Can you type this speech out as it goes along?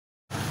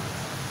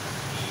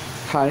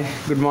Hi,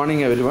 good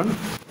morning everyone.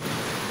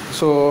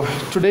 So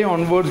today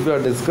onwards we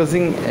are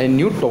discussing a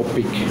new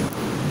topic.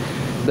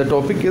 The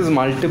topic is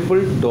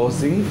multiple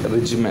dosing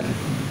regimen.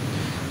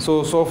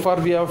 So far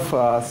we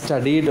have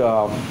studied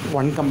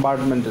one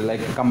compartment,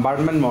 like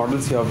compartment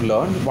models you have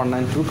learned, 1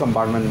 and 2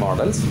 compartment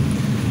models.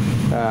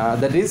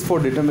 That is for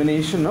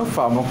determination of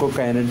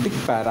pharmacokinetic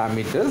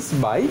parameters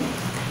by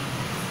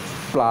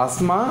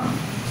plasma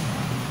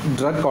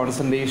drug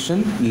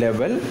concentration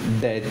level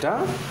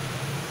data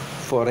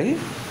for a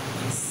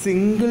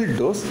single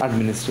dose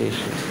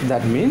administration.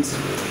 That means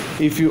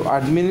if you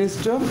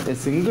administer a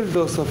single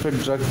dose of a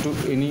drug to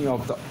any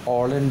of the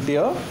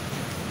volunteer,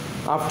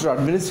 after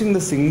administering the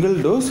single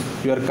dose,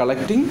 you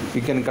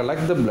can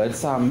collect the blood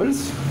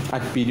samples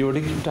at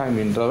periodic time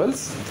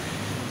intervals,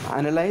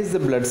 analyze the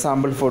blood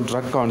sample for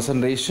drug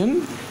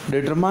concentration,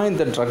 determine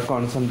the drug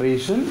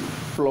concentration,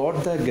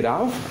 plot the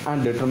graph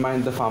and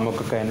determine the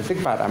pharmacokinetic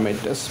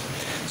parameters.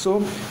 So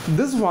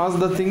this was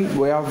the thing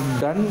we have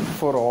done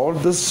for all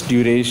this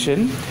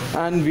duration,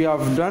 and we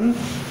have done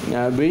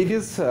we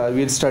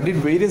had studied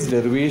various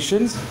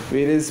derivations,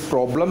 various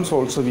problems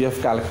also we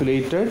have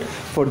calculated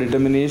for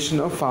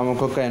determination of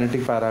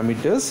pharmacokinetic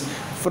parameters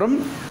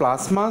from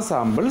plasma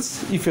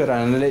samples if you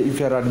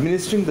are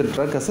administering the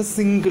drug as a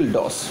single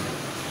dose.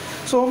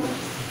 So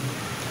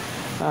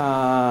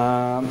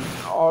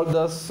all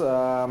this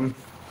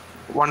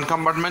one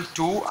compartment,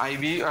 2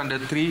 IV and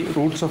 3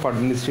 routes of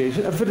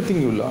administration,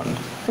 everything you learned.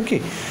 Okay,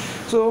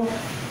 so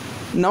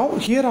now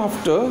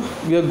hereafter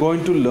we are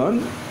going to learn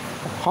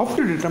how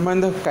to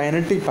determine the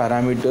kinetic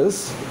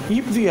parameters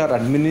if we are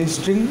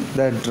administering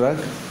the drug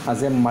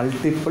as a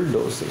multiple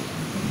dosing.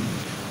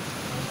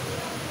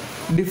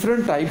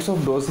 Different types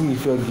of dosing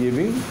if you are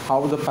giving,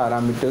 how the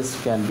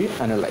parameters can be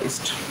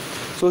analyzed.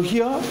 So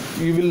here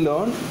you will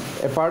learn,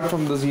 apart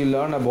from this you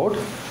learn about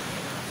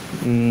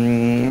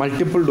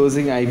multiple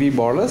dosing IV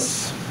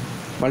bolus,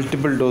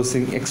 multiple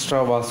dosing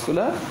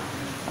extravascular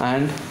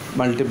and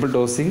multiple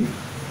dosing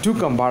 2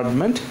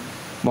 compartment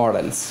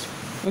models.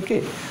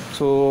 Okay,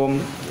 so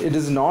it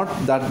is not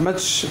that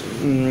much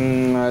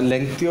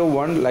lengthier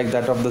one like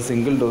that of the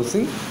single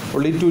dosing.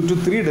 Only 2 to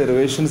 3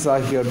 derivations are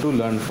here to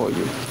learn for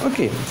you.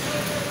 Okay,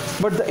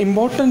 but the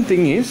important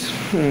thing is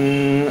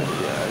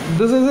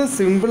this is a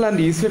simple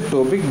and easier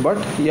topic, but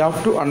you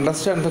have to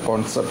understand the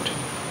concept.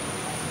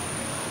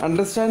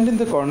 Understanding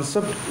the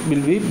concept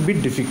will be a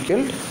bit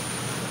difficult.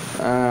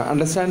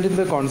 Understanding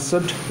the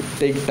concept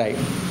take time.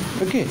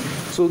 Okay,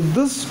 so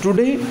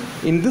today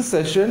in this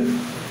session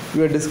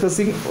we are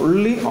discussing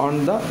only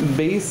on the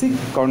basic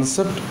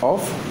concept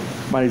of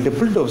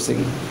multiple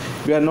dosing.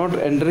 We are not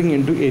entering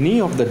into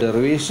any of the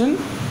derivation.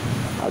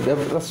 The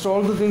rest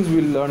all the things we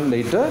will learn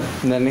later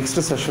in the next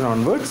session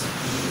onwards.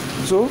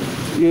 So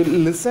you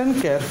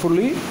listen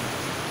carefully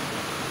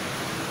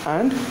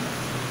and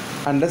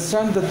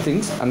understand the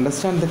things,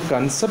 understand the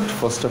concept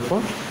first of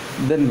all,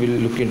 then we'll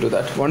look into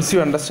that. Once you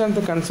understand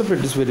the concept,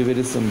 it is very,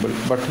 very simple.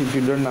 But if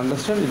you don't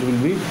understand, it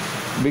will be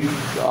big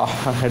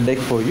headache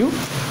for you.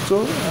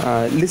 So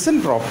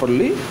listen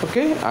properly.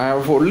 Okay, I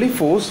have only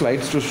 4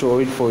 slides to show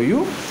it for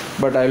you,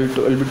 but I'll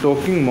be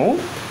talking more.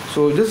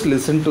 So just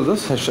listen to the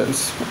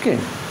sessions. Okay.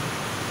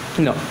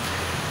 Now,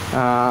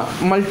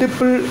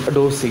 multiple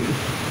dosing.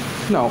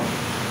 Now,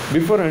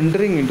 before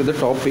entering into the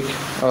topic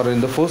or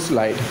in the first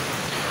slide,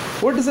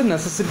 what is the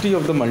necessity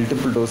of the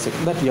multiple dosing?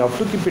 That you have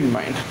to keep in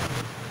mind.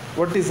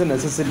 What is the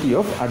necessity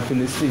of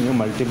administering a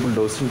multiple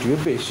dosing to a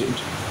patient?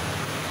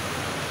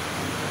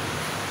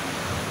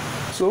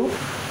 So,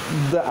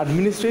 the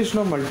administration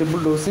of multiple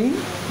dosing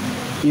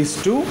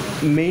is to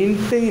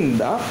maintain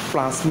the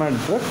plasma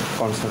drug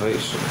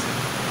concentration.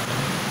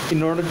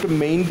 In order to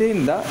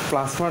maintain the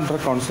plasma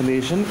drug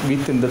concentration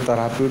within the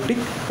therapeutic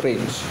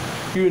range,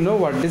 you know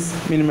what is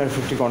minimum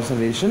effective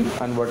concentration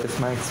and what is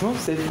maximum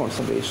safe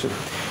concentration.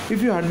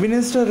 If you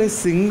administer a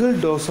single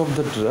dose of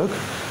the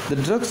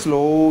drug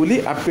slowly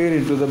appear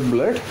into the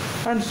blood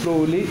and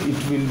slowly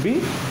it will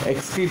be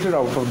excreted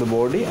out of the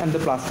body and the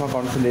plasma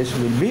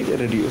concentration will be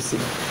reducing.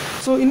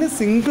 So in a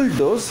single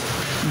dose,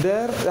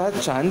 there are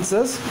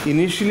chances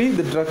initially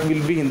the drug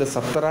will be in the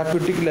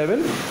subtherapeutic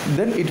level,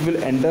 then it will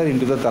enter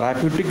into the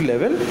therapeutic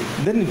level,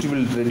 then it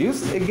will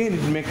reduce, again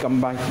it may come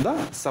back to the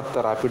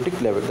subtherapeutic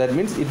level. That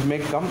means it may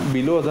come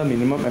below the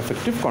minimum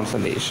effective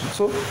concentration.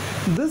 So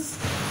this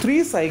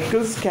 3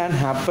 cycles can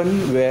happen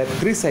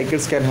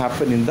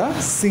in the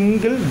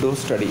single dose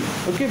study.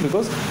 Okay,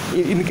 because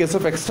in case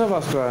of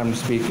extravascular I am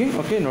speaking,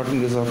 okay, not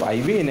in case of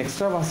IV. In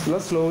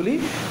extravascular,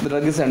 slowly the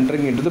drug is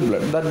entering into the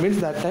blood. That means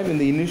that time in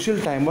the initial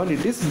time one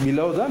it is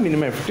below the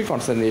minimum effective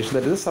concentration,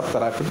 that is the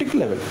subtherapeutic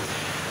level.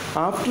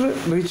 After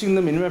reaching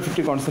the minimum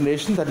effective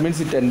concentration, that means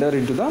it enter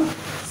into the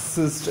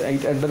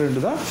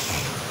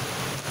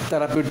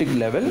therapeutic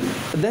level.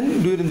 Then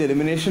during the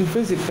elimination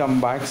phase, it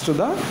comes back to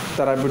the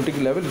therapeutic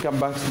level, it comes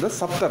back to the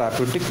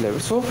subtherapeutic level.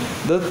 So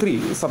the three,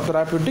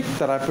 subtherapeutic,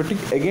 therapeutic,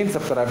 again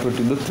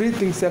subtherapeutic, the three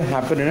things that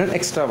happen in an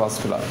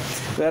extravascular.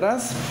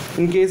 Whereas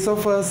in case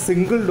of a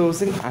single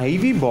dosing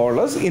IV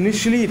bolus,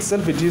 initially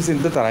itself it is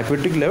in the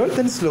therapeutic level,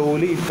 then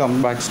slowly it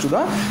comes back to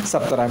the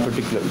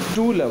subtherapeutic level.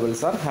 Two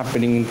levels are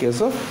happening in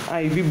case of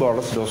IV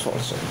bolus dose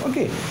also.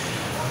 Okay.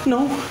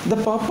 Now, the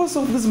purpose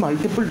of this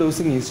multiple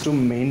dosing is to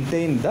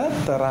maintain the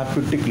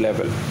therapeutic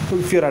level. So,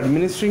 if you are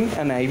administering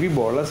an IV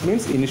bolus,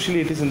 means initially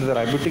it is in the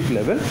therapeutic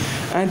level,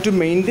 and to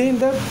maintain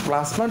the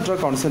plasma drug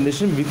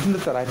concentration within the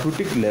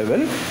therapeutic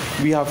level,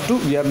 we are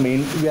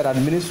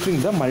administering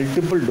the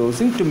multiple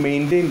dosing to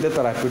maintain the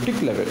therapeutic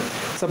level.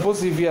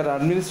 Suppose if we are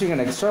administering an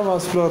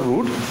extravascular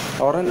route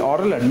or an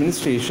oral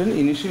administration,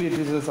 initially it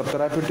is a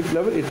subtherapeutic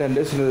level, it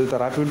enters into the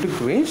therapeutic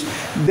range.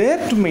 There,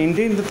 to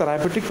maintain the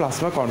therapeutic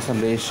plasma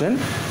concentration,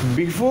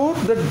 before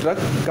the drug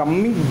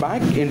coming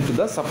back into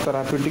the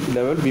subtherapeutic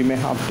level, we may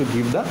have to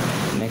give the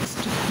next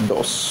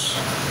dose.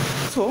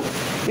 So,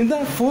 in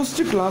the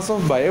first class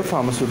of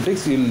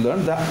biopharmaceutics, you will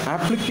learn the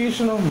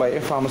application of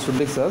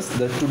biopharmaceutics as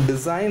to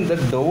design the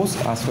dose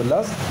as well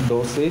as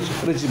dosage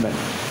regimen.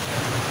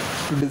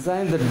 To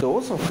design the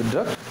dose of the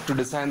drug, to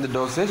design the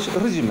dosage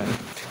regimen.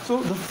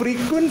 So, the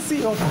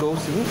frequency of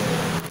dosing .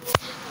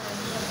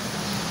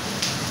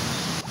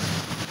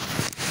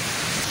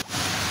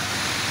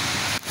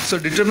 So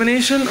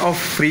determination of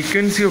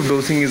frequency of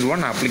dosing is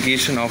one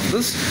application of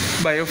this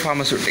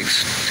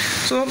biopharmaceutics.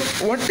 So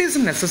what is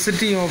the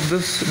necessity of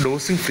this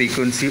dosing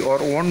frequency,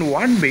 or on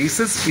what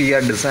basis we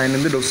are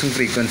designing the dosing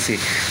frequency?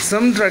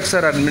 Some drugs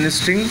are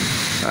administering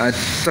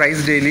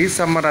thrice daily,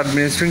 some are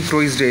administering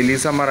twice daily,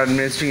 some are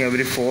administering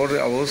every 4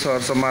 hours,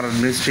 or some are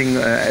administering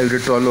every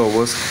 12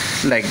 hours,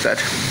 like that.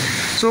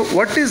 So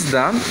what is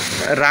the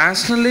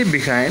rationale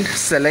behind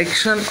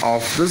selection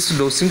of this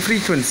dosing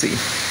frequency?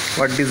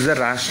 What is the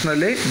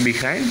rationale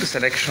behind the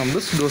selection of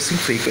this dosing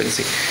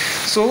frequency?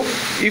 So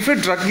if a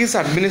drug is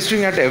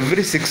administering at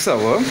every 6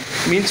 hours,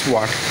 means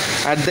what?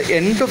 At the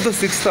end of the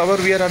 6th hour,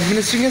 we are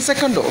administering a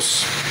second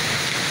dose.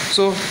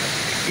 So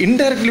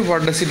indirectly,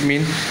 what does it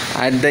mean?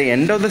 At the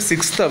end of the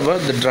 6th hour,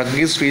 the drug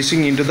is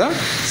reaching into the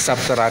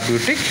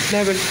subtherapeutic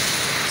level.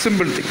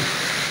 Simple thing.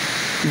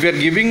 If you are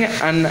giving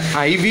an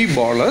IV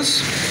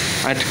bolus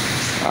at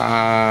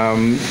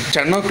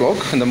 10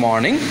 o'clock in the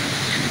morning,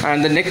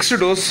 and the next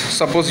dose,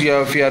 suppose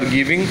if you are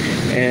giving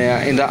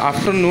in the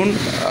afternoon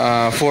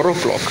 4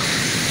 o'clock,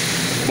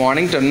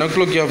 morning 10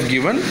 o'clock you have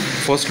given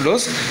first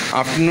dose,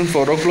 afternoon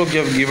 4 o'clock you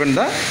have given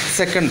the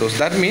second dose.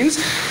 That means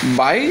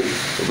by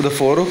the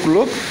 4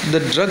 o'clock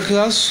the drug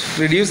has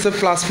reduced the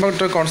plasma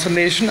drug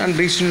concentration and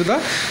reached into the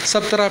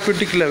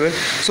subtherapeutic level.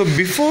 So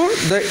before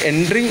the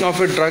entering of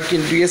a drug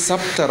into a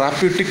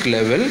subtherapeutic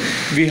level,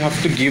 we have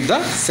to give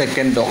the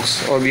second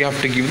dose, or we have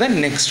to give the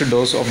next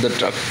dose of the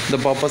drug. The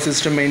purpose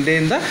is to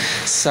maintain the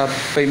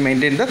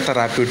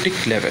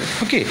therapeutic level.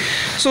 Okay,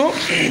 so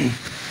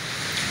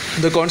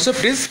the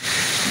concept is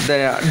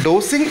the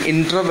dosing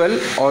interval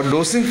or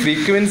dosing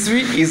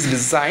frequency is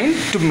designed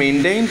to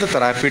maintain the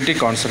therapeutic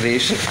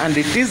concentration, and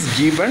it is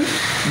given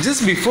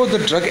just before the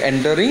drug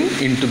entering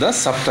into the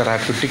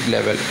subtherapeutic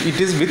level. It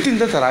is within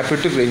the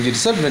therapeutic range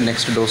itself the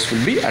next dose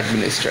will be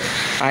administered.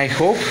 I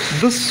hope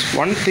this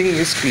one thing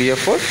is clear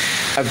for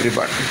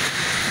everyone.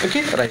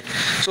 Okay, right.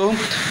 So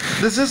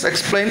this is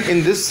explained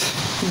in this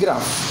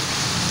graph.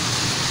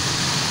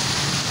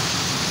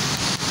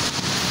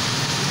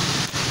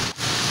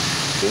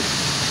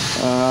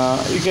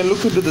 You can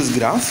look into this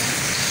graph.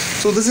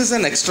 So this is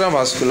an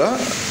extravascular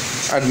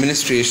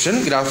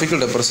administration graphical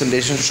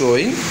representation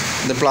showing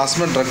the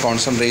plasma drug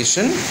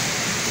concentration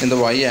in the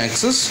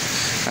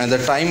y-axis and the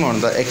time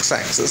on the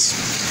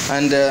x-axis.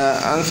 And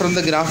from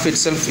the graph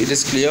itself, it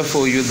is clear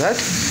for you that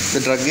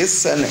the drug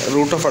is an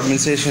route of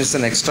administration is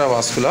an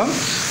extravascular.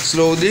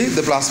 Slowly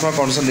the plasma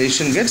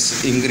concentration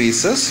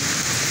increases.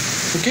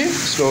 Okay,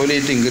 slowly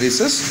it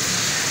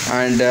increases.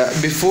 And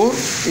before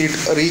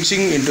it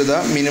reaching into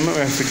the minimum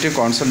effective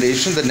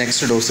concentration, the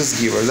next dose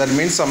is given. That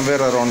means somewhere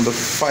around the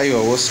 5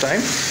 hours time,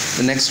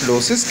 the next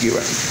dose is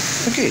given.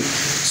 Okay,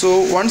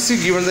 so once you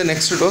given the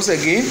next dose,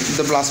 again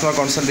the plasma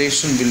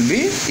concentration will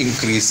be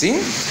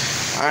increasing,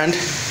 and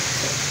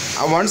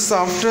once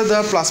after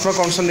the plasma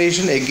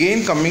concentration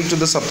again coming to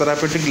the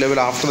subtherapeutic level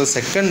after the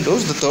second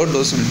dose, the third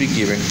dose will be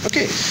given.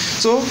 Okay,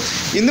 so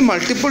in the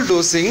multiple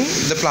dosing,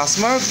 the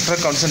plasma drug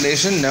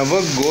concentration never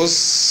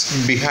goes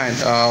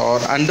behind or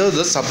under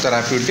the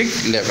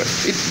subtherapeutic level.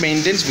 It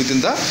maintains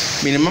within the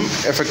minimum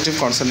effective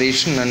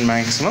concentration and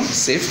maximum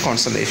safe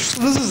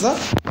concentration. So this is the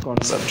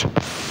concept.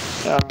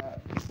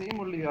 Same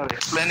only we are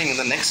explaining in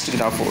the next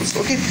graph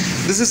also. Okay,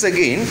 this is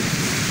again.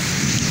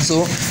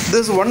 So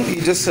this one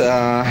you just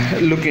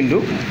look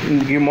into,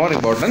 give more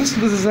importance.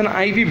 This is an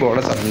IV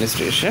bolus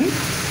administration.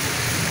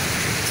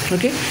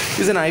 Okay,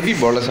 is an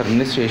IV bolus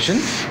administration.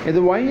 In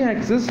the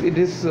y-axis, it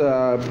is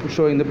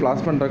showing the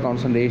plasma drug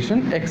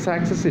concentration.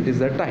 X-axis, it is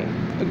the time.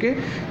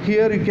 Okay,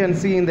 here you can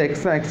see in the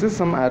x-axis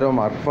some arrow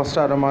mark. First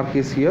arrow mark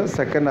is here.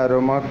 Second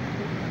arrow mark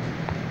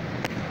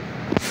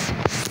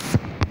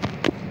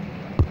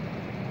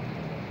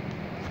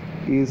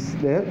is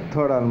there.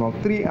 Third arrow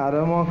mark. Three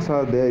arrow marks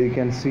are there. You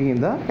can see in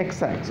the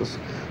x-axis.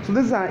 So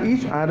this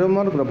each arrow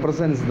mark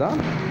represents the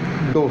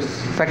dose,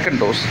 second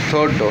dose,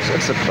 third dose,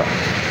 etc.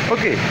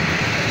 Okay.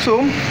 So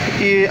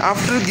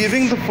after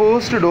giving the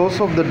first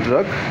dose of the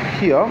drug,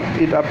 here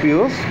it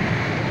appears,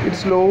 it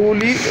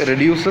slowly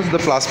reduces the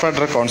plasma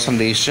drug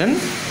concentration.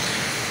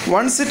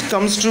 Once it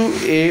comes to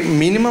a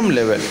minimum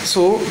level,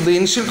 so the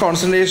initial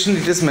concentration,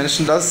 it is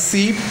mentioned as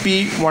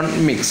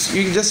CP1 mix.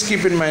 You just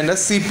keep in mind as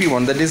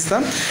CP1, that is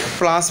the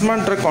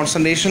plasma drug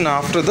concentration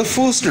after the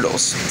first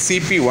dose.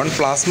 CP1,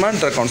 plasma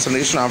drug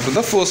concentration after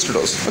the first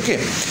dose.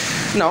 Okay,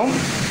 now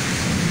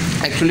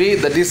actually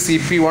that is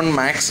CP1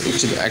 max.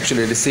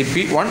 Actually it is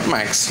CP1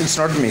 max, it's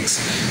not mix.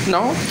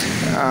 Now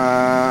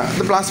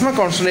the plasma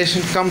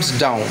concentration comes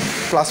down.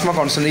 Plasma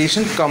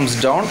concentration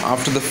comes down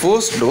after the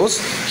first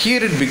dose.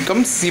 Here it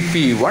becomes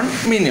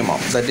CP1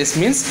 minimum. That is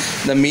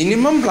means the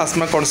minimum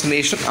plasma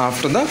concentration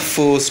after the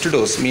first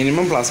dose.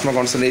 Minimum plasma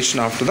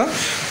concentration after the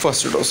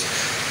first dose.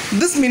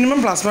 This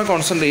minimum plasma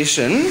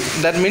concentration,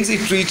 that means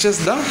it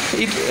reaches the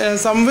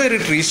somewhere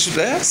it reached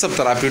the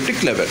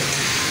subtherapeutic level.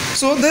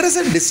 So there is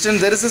a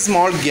distance, there is a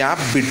small gap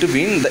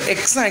between the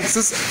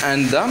x-axis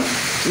and the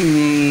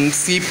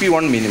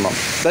CP1 minimum.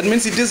 That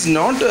means it is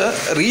not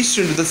reached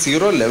into the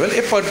zero level.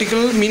 A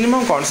particular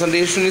minimum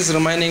concentration is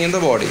remaining in the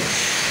body.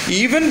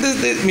 Even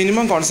the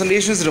minimum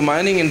concentration is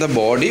remaining in the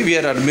body, we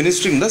are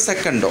administering the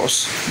second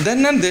dose.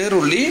 Then and there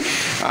only,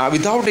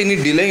 without any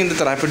delay in the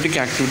therapeutic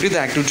activity, the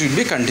activity will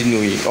be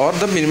continuing, or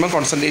the minimum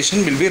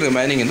concentration will be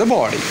remaining in the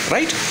body,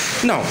 right?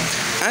 Now,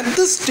 at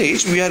this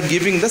stage, we are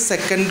giving the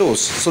second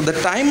dose. So the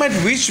time at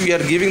which we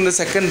are giving the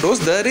second dose,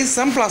 there is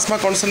some plasma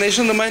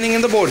concentration remaining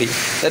in the body.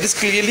 That is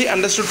clearly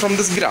understood from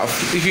this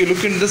graph. If you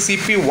look into the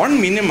CP1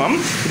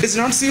 minimum, it is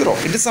not zero,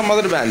 it is some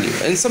other value,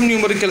 and some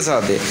numericals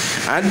are there.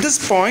 At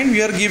this point,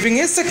 we are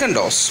giving a second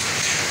dose.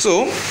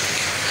 So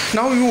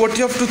now what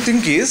you have to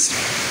think is,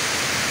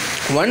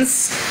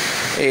 once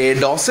a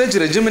dosage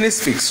regimen is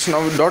fixed.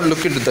 Now don't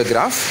look into the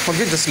graph.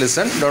 Okay, just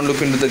listen. Don't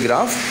look into the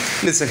graph.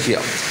 Listen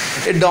here.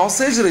 A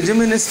dosage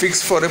regimen is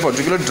fixed for a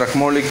particular drug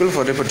molecule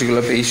for a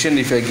particular patient.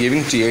 If you are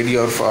giving TID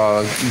or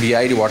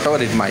BID,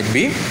 whatever it might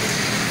be,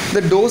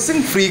 the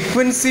dosing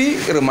frequency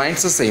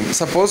remains the same.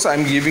 Suppose I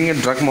am giving a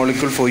drug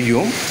molecule for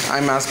you. I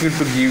am asking you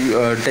to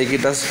give take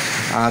it as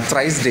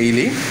thrice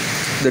daily.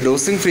 The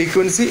dosing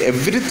frequency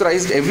every day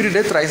thrice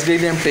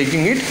daily I am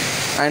taking it,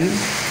 and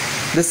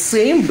the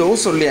same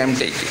dose only I am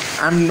taking.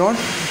 I am not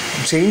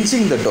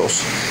changing the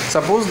dose.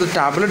 Suppose the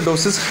tablet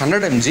dose is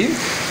 100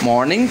 mg.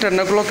 Morning 10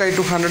 o'clock I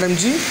took 100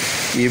 mg.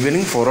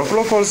 Evening 4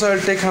 o'clock also I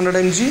will take 100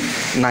 mg.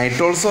 Night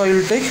also I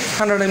will take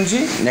 100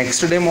 mg.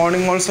 Next day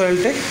morning also I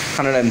will take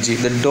 100 mg.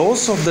 The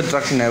dose of the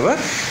drug never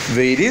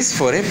varies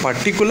for a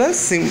particular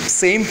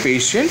same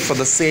patient for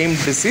the same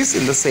disease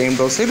in the same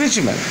dosage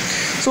regimen.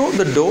 So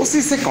the dose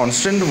is a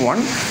constant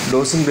one.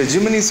 Dosing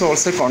regimen is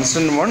also a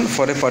constant one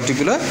for a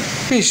particular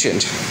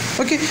patient.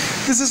 Okay,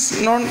 this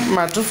is not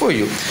matter for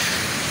you.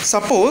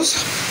 Suppose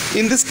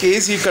in this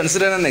case you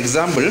consider an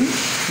example.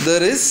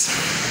 There is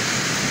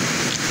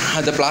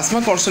the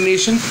plasma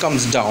concentration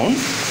comes down.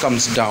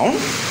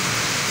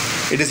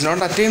 It is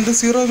not attained the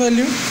zero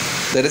value.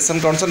 There is some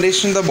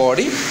concentration in the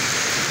body.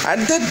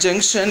 At that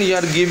junction you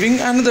are giving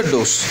another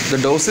dose. The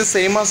dose is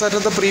same as at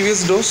the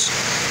previous dose.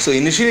 So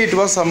initially it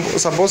was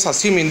suppose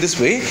assume in this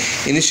way.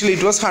 Initially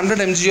it was 100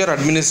 mg you are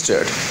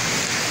administered.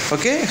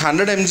 Okay,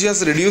 100 mg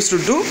is reduced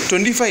to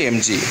 25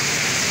 mg.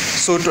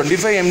 So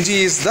 25 mg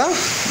is the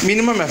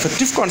minimum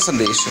effective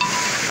concentration.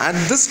 At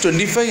this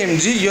 25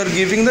 mg you are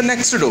giving the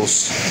next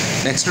dose.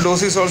 Next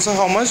dose is also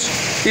how much?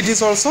 It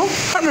is also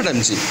 100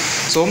 mg.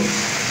 So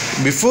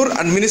before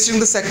administering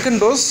the second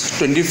dose,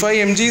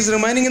 25 mg is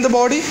remaining in the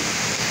body.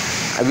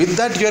 With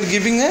that you are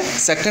giving a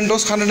second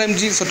dose 100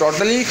 mg. So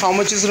totally how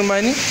much is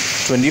remaining?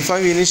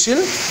 25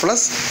 initial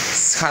plus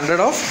 100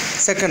 of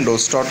second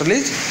dose.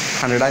 Totally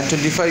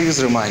 125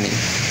 is remaining.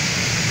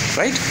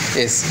 Right?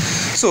 Yes.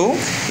 So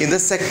in the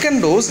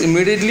second dose,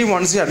 immediately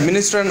once you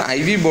administer an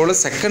IV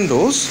bolus second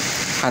dose,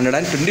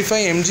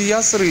 125 mg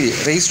is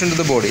raised into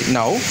the body.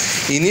 Now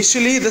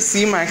initially the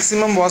C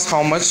maximum was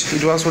how much?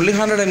 It was only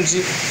 100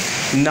 mg.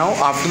 Now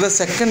after the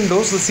second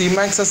dose, the C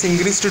max has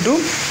increased to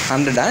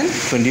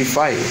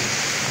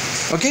 125.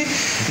 Okay,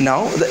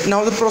 now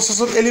the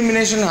process of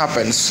elimination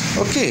happens.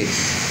 Okay,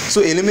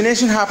 so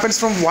elimination happens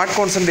from what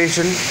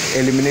concentration?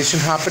 Elimination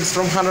happens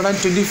from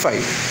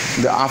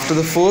 125. After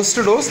the first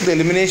dose, the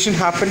elimination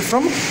happened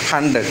from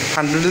 100.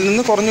 100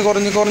 നിന്ന് കുറഞ്ഞ്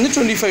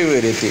 25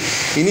 വരെ എത്തി.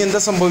 ഇനി എന്താ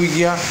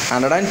സംഭവിക്കുക?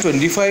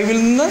 125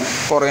 നിന്ന്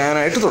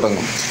കുറയാനായിട്ട്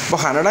തുടങ്ങും. അപ്പോൾ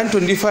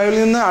 125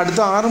 നിന്ന് അടുത്ത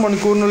 6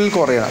 മണിക്കൂറിനുള്ളിൽ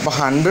കുറയണം. അപ്പോൾ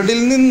 100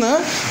 നിന്ന്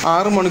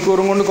 6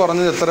 മണിക്കൂറും കൊണ്ട്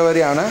കുറഞ്ഞത് എത്ര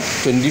വരെയാണ്?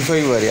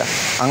 25 വരെയാണ്.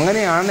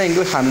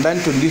 അങ്ങനെയാണെങ്കിൽ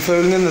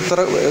 125-ൽ നിന്ന്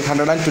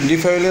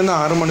 125-ൽ നിന്ന്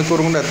 6 മണിക്കൂർ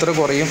കൊണ്ട് എത്ര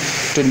കുറയും?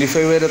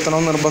 25 വരെ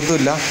എത്തണമെന്ന്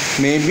നിർബന്ധമില്ല.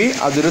 മേ ബി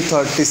അതൊരു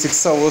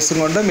 36 hours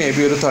കൊണ്ട് മേ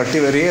ബി ഒരു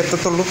 30 വരെ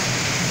എത്തത്തുള്ളൂ.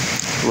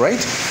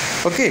 Right?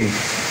 Okay.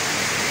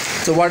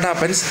 So what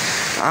happens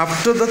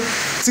after the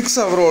 6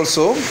 hours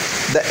also,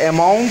 the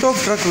amount of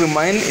drug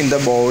remain in the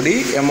body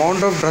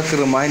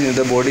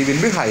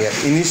will be higher.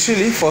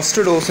 Initially first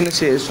ഡോസിന്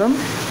ശേഷം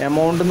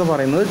എമൗണ്ട് എന്ന്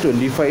പറയുന്നത്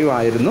 25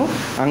 ആയിരുന്നു.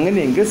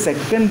 അങ്ങനെയെങ്കിൽ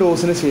സെക്കൻഡ്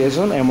ഡോസിന്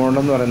ശേഷം എമൗണ്ട്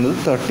എന്ന് പറയുന്നത്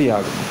 30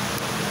 ആകും.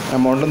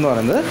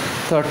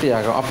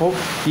 അപ്പോൾ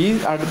ഈ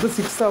അടുത്ത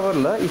 6 hours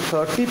ഈ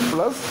 30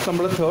 പ്ലസ്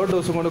നമ്മൾ തേർഡ്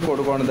ഡോസും കൊണ്ട്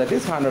കൊടുക്കുകയാണ്, ദാറ്റ്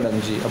ഈസ് 100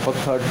 mg. അപ്പോൾ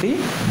 30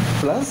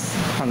 പ്ലസ്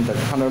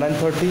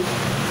 130.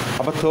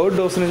 അപ്പോൾ തേർഡ്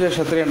ഡോസിന്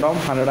ശേഷം എത്രയുണ്ടാവും?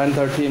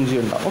 130 mg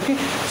ഉണ്ടാവും. Okay.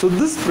 So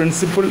this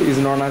principle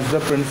is known as the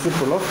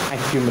principle of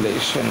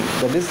accumulation.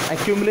 That is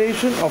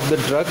accumulation of the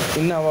drug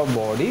in our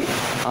body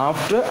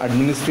after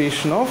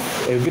administration of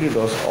every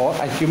dose, or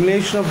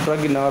accumulation of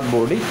drug in our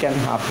body can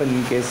happen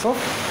in case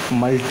of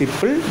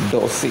multiple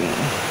dosing.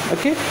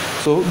 Okay,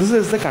 so this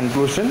is the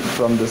conclusion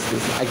from this.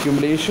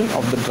 Accumulation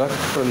of the drug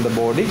from the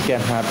body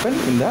can happen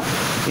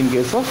in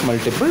case of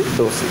multiple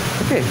dosing.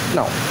 Okay,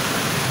 now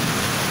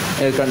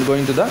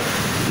going to the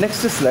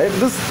next slide.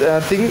 This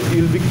thing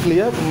will be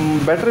clear,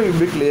 better will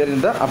be clear in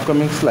the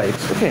upcoming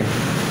slides. Okay,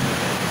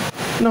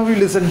 now we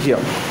listen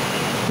here,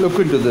 look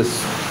into this.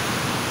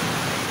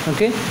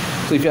 Okay,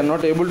 so if you are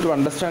not able to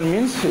understand,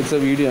 means it's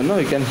a video, no,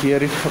 you can hear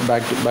it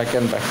back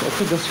and back.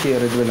 Okay, just hear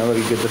it whenever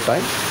you get the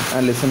time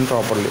and listen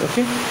properly.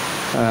 Okay,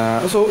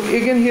 so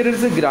again here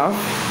is a graph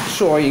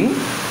showing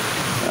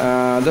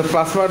the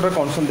plasma drug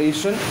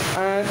concentration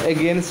and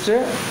against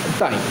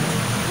time.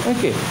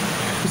 Okay,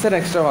 it's an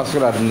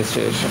extravascular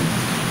administration.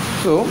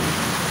 So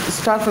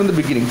start from the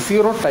beginning,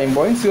 0 time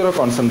point, 0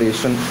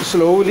 concentration.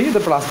 Slowly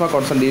the plasma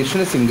concentration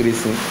is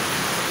increasing.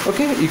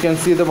 Okay, you can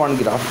see the one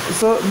graph.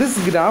 So this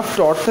graph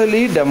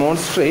totally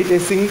demonstrates a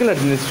single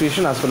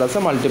administration as well as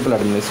a multiple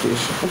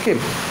administration. Okay,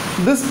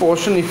 this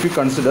portion, if you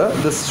consider,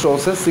 this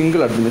shows a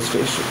single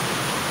administration.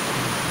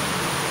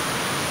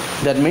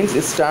 That means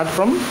it starts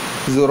from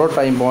 0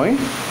 time point,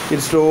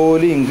 it's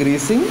slowly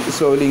increasing.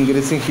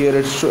 Here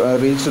it's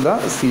reached the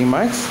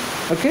Cmax.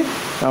 Okay,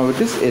 now it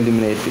is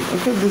eliminating.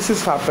 Okay, this is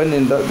happened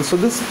in the, so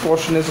this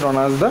portion is known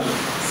as the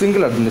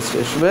single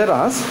administration.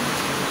 Whereas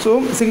so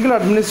single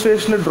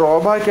administration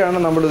drawback ആണ്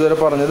നമ്മൾ ഇതുവരെ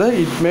പറഞ്ഞത്,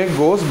 it may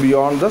goes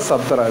beyond the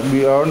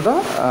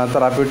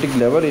therapeutic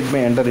level, it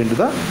may enter into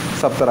the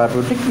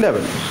subtherapeutic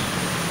level,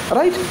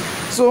 right?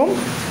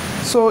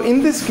 So in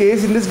this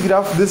case, in this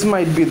graph, this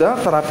might be the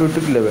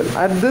therapeutic level.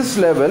 At this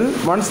level,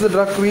 once the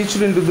drug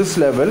reached into this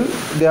level,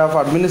 they have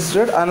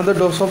administered another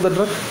dose of the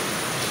drug.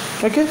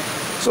 Okay,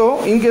 so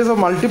in case of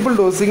multiple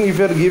dosing, if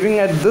you are giving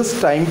at this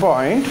time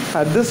point,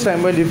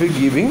 if you are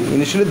giving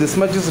initially this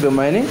much is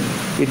remaining,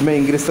 it may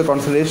increase the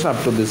concentration up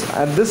to this.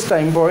 At this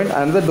time point,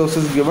 another dose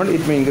is given,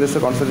 it may increase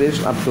the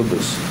concentration up to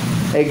this.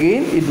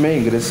 Again, it may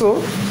increase. So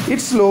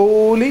it's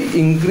slowly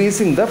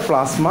increasing the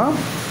plasma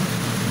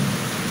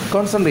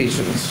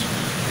concentrations.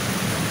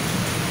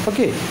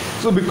 Okay,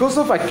 so because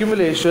of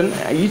accumulation,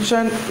 each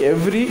and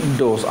every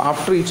dose,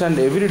 after each and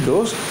every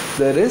dose,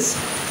 there is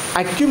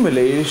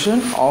accumulation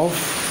of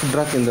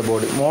drug in the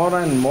body, more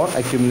and more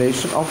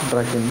accumulation of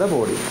drug in the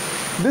body.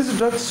 This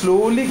drug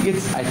slowly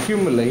gets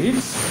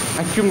accumulates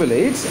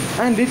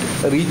and it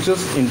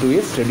reaches into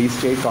a steady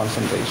state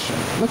concentration.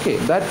 Okay,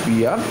 that we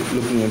are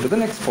looking into the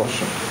next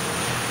portion.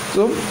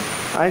 So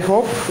I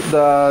hope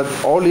that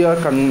all your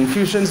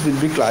confusions will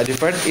be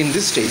clarified in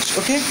this stage.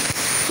 Okay,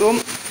 so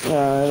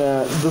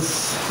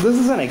this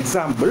is an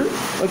example,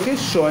 okay,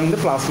 showing the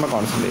plasma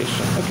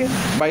concentration. Okay,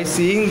 by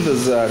seeing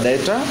this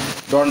data,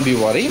 don't be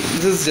worried,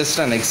 this is just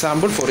an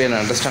example for your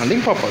understanding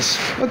purpose.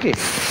 Okay,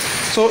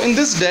 so in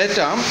this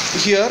data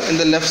here in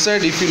the left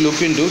side, if you look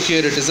into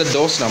here, it is a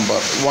dose number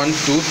 1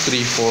 2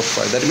 3 4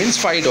 5, that means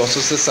 5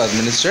 doses is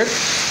administered.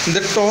 In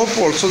the top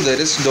also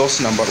there is dose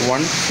number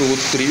 1 2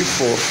 3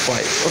 4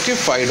 5. Okay,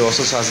 5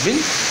 doses has been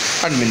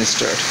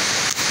administered.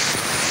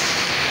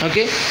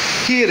 Okay,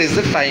 here is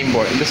the time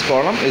point, in this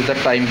column is the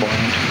time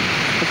point.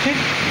 Okay,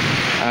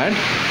 and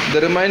the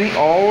remaining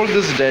all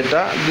this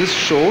data, this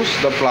shows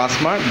the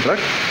plasma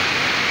drug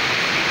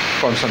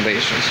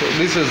concentration. So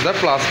this is the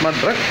plasma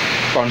drug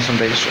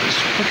concentrations.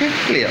 Okay,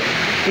 clear?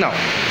 Now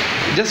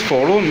just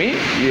follow me.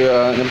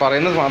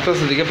 പറയുന്നത് മാത്രം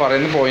ശ്രദ്ധിക്കുക,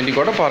 പറയുന്ന പോയിന്റിൽ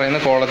കൂടെ പറയുന്ന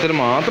കോളത്തിൽ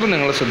മാത്രം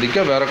നിങ്ങൾ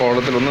ശ്രദ്ധിക്കുക, വേറെ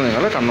കോളത്തിലൊന്നും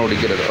നിങ്ങൾ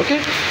കണ്ണോടിക്കരുത്. Okay,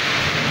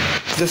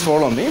 just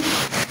follow me.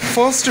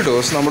 First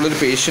dose നമ്മളൊരു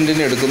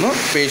പേഷ്യൻറ്റിനെ എടുക്കുന്നു,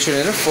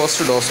 പേഷ്യൻറ്റിന്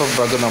ഫസ്റ്റ് ഡോസ് ഓഫ്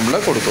ഡ്രഗ് നമ്മൾ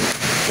കൊടുക്കുന്നു.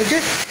 ഓക്കെ,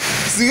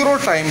 0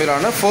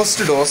 ടൈമിലാണ്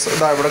ഫസ്റ്റ് ഡോസ്,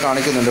 ഇതാ ഇവിടെ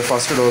കാണിക്കുന്നുണ്ട്.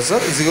 ഫസ്റ്റ് ഡോസ്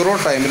 0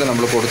 ടൈമിൽ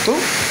നമ്മൾ കൊടുത്തു.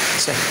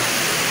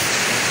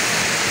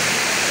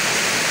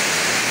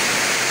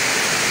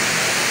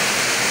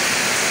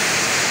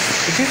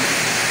 ഓക്കെ,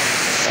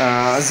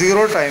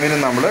 0 ടൈമിൽ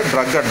നമ്മൾ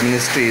ഡ്രഗ്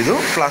അഡ്മിനിസ്റ്റർ ചെയ്തു.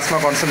 പ്ലാസ്മ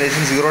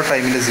കോൺസെൻട്രേഷൻ 0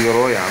 ടൈമിൽ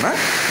 0 ആണ്.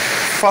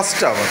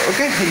 ഫസ്റ്റ് അവർ.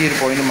 ഓക്കെ, ഈ ഒരു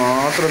പോയിന്റ്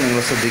മാത്രം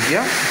നിങ്ങൾ ശ്രദ്ധിക്കുക.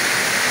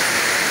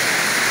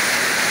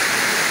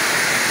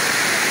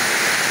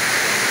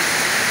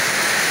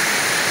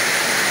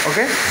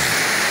 Okay,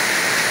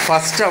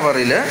 first hour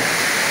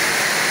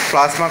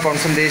plasma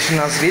concentration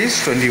has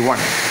reached 21.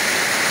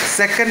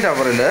 Second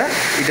hour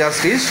it has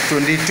reached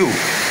 22.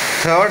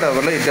 Third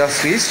hour it has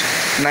reached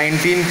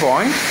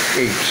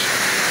 19.8.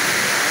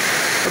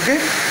 Okay.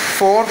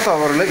 Fourth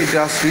hour it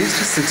has reached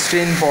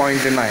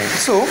 16.9.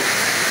 So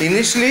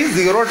initially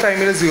 0 time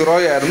is 0.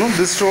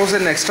 This shows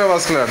an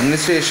extravascular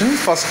administration.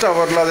 First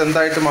hour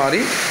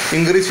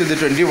increase with the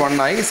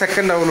 21I.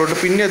 Second hour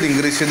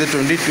increase with the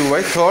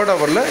 22I. Third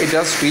hour it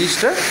has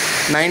reached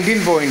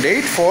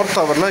 19.8. Fourth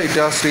hour it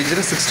has reached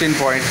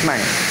 16.9.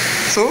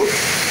 So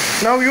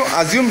now you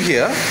assume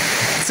here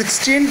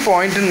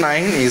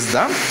 16.9 is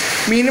the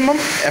minimum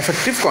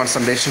effective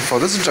concentration for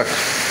this drug.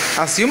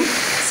 Assume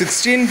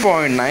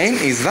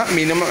 16.9 is the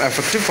minimum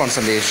effective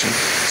concentration.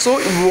 So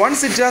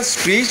once it has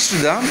reached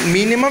the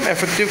minimum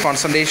effective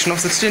concentration of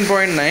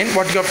 16.9,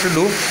 what you have to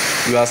do?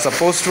 You are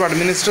supposed to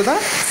administer the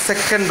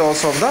second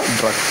dose of the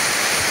drug.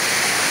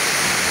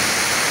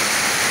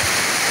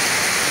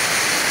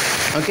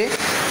 Okay,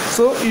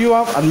 so you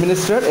have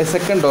administered a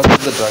second dose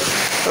of the drug.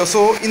 So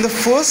in the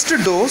first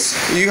dose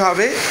you have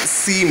a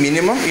C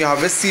minimum, you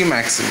have a C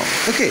maximum.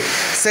 Okay,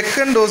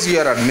 second dose you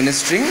are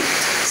administering.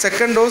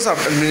 Second dose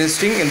after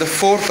administering in the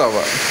fourth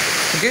hour.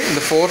 Okay, in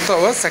the fourth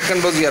hour,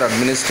 second dose you are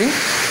administering.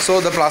 So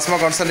the plasma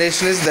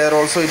concentration is there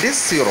also, it is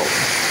 0.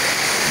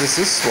 This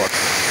is what?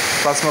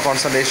 Plasma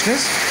concentration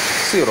is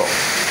 0.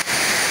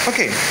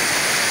 Okay.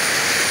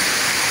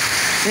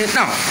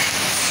 Now,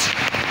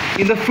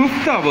 in the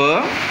fifth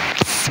hour,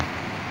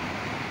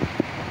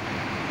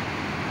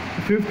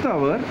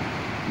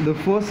 the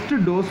first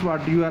dose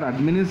what you are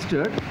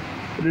administered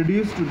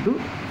reduced to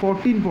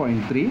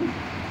 14.3.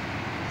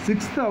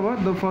 Sixth hour,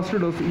 the first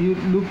dose, you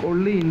look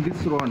only in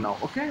this row now,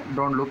 okay?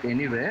 Don't look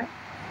anywhere.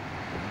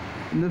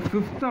 In the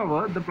fifth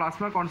hour, the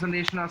plasma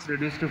concentration has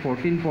reduced to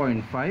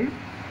 14.5.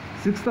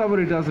 Sixth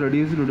hour, it has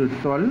reduced to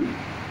 12,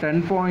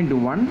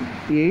 10.1,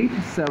 8,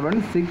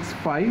 7, 6,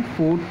 5,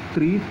 4,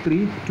 3,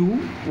 3, 2,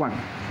 1.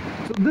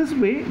 So this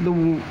way,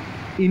 the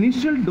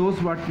initial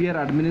dose what we are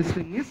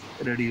administering is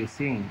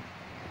reducing.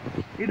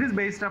 It is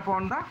based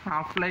upon the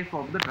half-life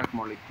of the drug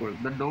molecule.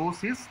 The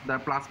dose is, the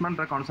plasma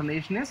drug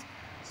concentration is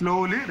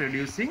slowly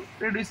reducing.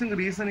 Reducing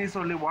reason is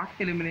only what?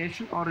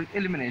 Elimination or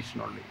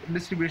elimination only.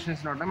 Distribution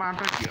is not a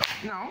matter here.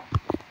 Now,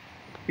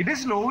 it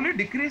is slowly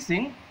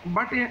decreasing,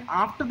 but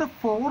after the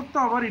fourth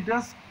hour, it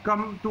has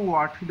come to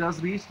what? It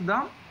has reached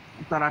the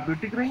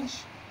therapeutic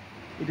range.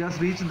 It has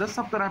reached the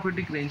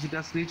subtherapeutic range. It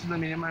has reached the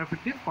minimum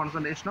effective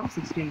concentration of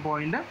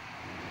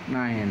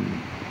 16.9.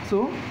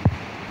 So,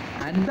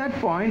 at that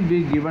point,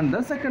 we given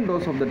the second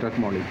dose of the drug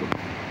molecule.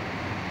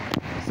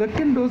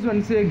 Second dose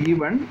when say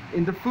given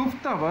in the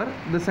fifth hour,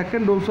 the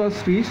second dose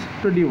was reached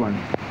 21.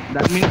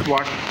 That means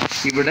what?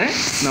 ഇവിടെ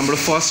നമ്മൾ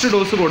first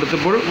dose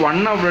കൊടുത്തപ്പോൾ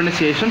 1 അവറിന്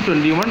ശേഷം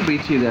 21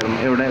 reach ചെയ്തായിരുന്നു.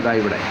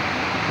 ഇവിടെ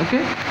okay,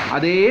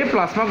 അതേ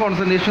plasma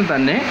concentration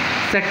തന്നെ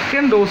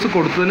second dose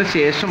കൊടുത്തതിന്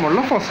ശേഷമുള്ള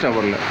ഫസ്റ്റ്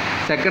അവറിൽ.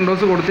 സെക്കൻഡ്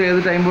ഡോസ് കൊടുത്ത ഏത്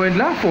time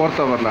പോയിന്റിലാണ്?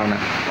 Fourth അവറിലാണ്.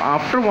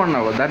 After 1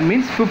 our, that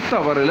means fifth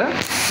അവറിൽ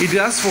it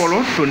has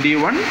followed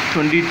 21,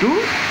 22,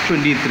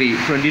 23,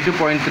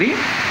 22.3,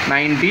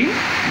 19,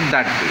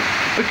 that way.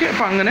 Okay,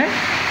 അപ്പം അങ്ങനെ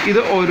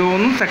ഇത്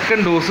ഓരോന്നും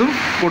സെക്കൻഡ് ഡോസും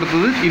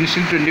കൊടുത്തത്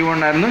ഇനിഷ്യൽ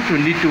 21 ആയിരുന്നു,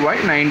 22 ആയി,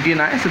 19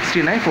 ആയി,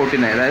 16 ആയി,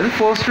 14 ആയി. അതായത്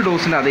ഫസ്റ്റ്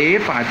ഡോസിൻ്റെ അതേ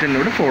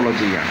പാറ്റേണിലൂടെ ഫോളോ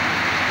ചെയ്യുകയാണ്.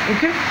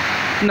 ഓക്കെ,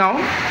 നൗ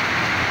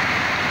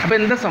അപ്പോൾ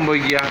എന്താ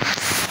സംഭവിക്കുക?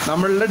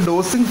 നമ്മളുടെ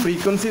ഡോസിങ്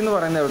ഫ്രീക്വൻസി എന്ന്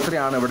പറയുന്നത്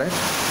എത്രയാണ്? ഇവിടെ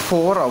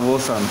 4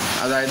 അവേഴ്സാണ്.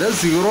 അതായത്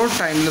 0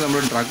 ടൈമിൽ നമ്മൾ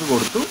ഡ്രഗ്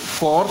കൊടുത്തു,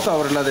 ഫോർത്ത്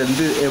അവറിൽ അത്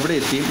എവിടെ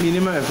എത്തി?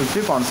 Minimum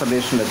effective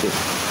കോൺസെൻട്രേഷനിലെത്തി.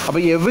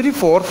 അപ്പോൾ every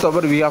fourth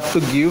our we have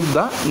to give the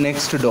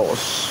next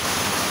dose.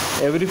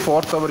 Every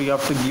fourth our you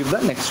have to give the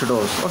next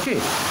dose. Okay,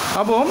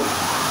 അപ്പം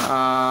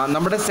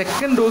നമ്മുടെ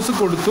സെക്കൻഡ് ഡോസ്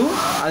കൊടുത്തു,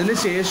 അതിന്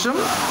ശേഷം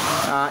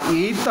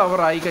 8th അവർ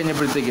ആയി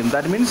കഴിഞ്ഞപ്പോഴത്തേക്കും,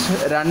 ദാറ്റ് മീൻസ്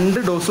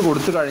 2 ഡോസ്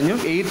കൊടുത്തു കഴിഞ്ഞു.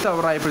 8th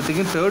അവർ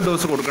ആയപ്പോഴത്തേക്കും തേർഡ്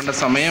ഡോസ് കൊടുക്കേണ്ട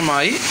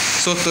സമയമായി.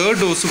 സോ തേർഡ്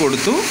ഡോസ്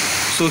കൊടുത്തു.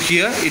 So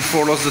here it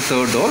follows the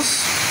third dose.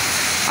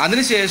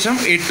 അതിനുശേഷം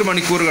 8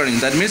 മണിക്കൂർ കഴിഞ്ഞു,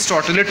 ദാറ്റ് മീൻസ്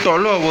ടോട്ടലി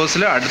 12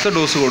 അവേഴ്സിൽ അടുത്ത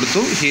ഡോസ്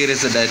കൊടുത്തു. Here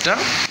is the data.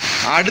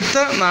 അടുത്ത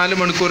 4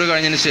 മണിക്കൂർ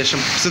കഴിഞ്ഞതിന് ശേഷം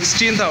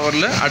 16th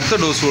അവറിൽ അടുത്ത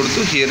ഡോസ്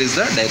കൊടുത്തു. Here is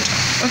the data.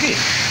 Okay,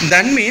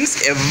 that means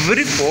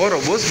every 4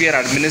 hours we are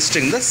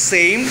administering the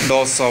same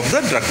dose of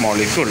the drug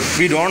molecule.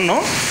 We don't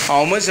know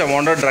how much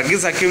amount of drug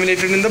is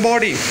accumulated in the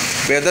body,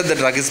 whether the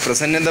drug is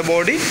present in the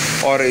body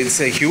or it's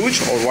a huge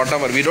or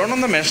whatever. We don't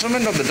know the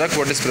measurement of the drug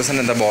what is present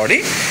in the body.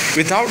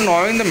 Without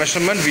knowing the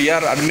measurement, we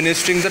are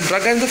administering the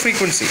drug and the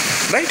frequency,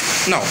 right?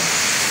 Now,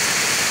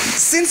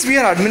 since we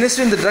are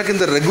administering the drug in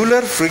the regular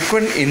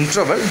frequent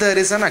interval, there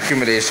is an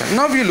accumulation.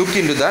 Now we look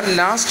into the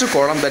last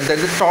column, that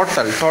is the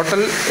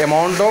total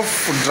amount of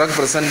drug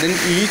present in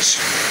each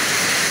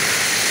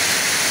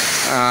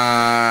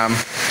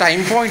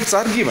time points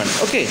are given.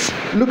 Okay,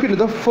 look into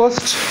the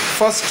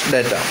first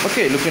data.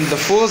 Okay, look into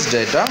the first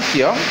data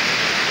here.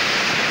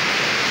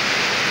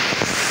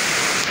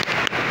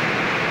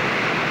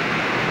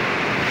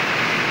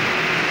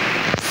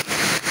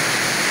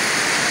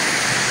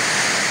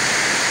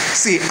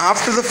 See,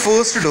 after the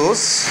first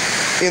dose,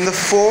 in the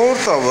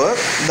 4th hour,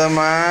 the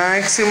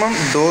maximum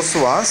dose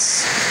was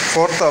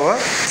 4th hour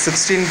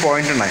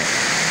 16.9.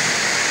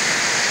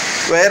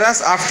 Whereas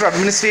after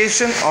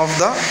administration of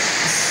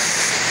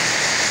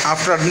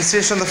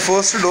the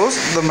first dose,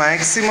 the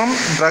maximum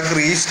drug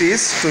reached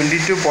is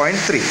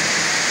 22.3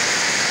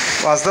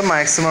 was the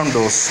maximum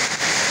dose.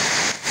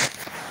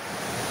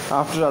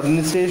 After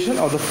administration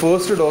of the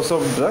first dose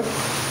of drug,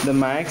 the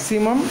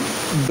maximum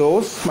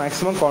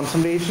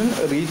concentration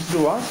reached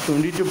was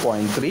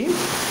 22.3.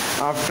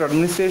 After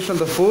administration of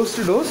the first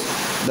dose,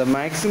 the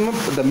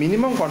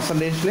minimum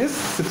concentration is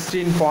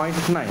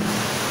 16.9.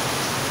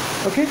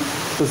 Okay,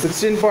 so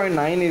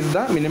 16.9 is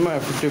the minimum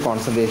effective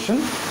concentration.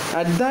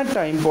 At that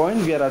time point,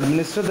 we are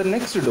administered the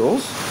next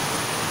dose.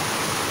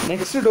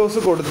 Next dose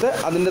കൊടുത്ത്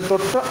അതിൻ്റെ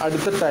തൊട്ട്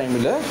അടുത്ത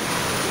ടൈമിൽ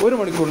ഒരു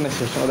മണിക്കൂറിന്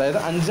ശേഷം, അതായത്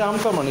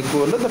 5ാമത്തെ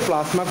മണിക്കൂറിൽ the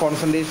plasma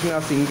concentration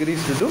has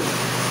increased to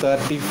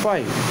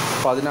 35.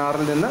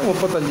 16ൽ നിന്ന്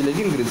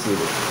 35ലേക്ക് ഇൻക്രീസ്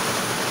ചെയ്തു.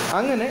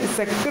 അങ്ങനെ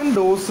സെക്കൻഡ്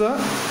ഡോസ്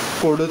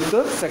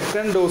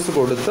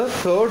കൊടുത്ത്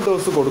തേർഡ്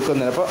ഡോസ്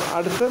കൊടുക്കുന്നതിന്, അപ്പോൾ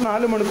അടുത്ത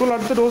 4 മണിക്കൂർ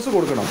അടുത്ത ഡോസ്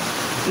കൊടുക്കണം.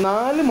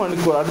 4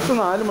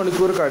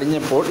 മണിക്കൂർ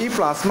കഴിഞ്ഞപ്പോൾ ഈ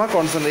പ്ലാസ്മ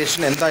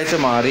കോൺസെൻട്രേഷൻ എന്തായിട്ട്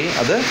മാറി?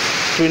 അത്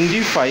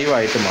 25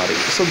 ആയിട്ട് മാറി.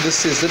 So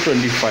this is the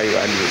 25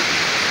 value,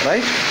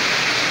 right?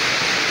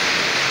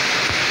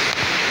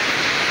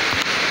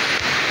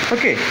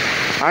 Okay,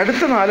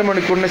 അടുത്ത 4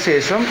 മണിക്കൂറിന്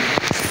ശേഷം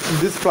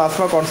this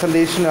plasma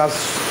concentration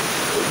has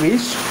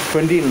reach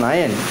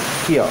 29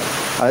 here,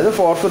 അതായത്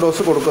 4th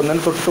ഡോസ്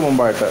കൊടുക്കുന്നതിന് തൊട്ട്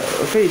മുമ്പായിട്ട്.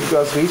 Okay, it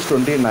has reach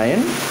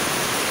 29.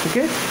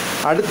 Okay,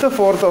 അടുത്ത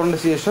 4th അവറിന്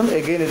ശേഷം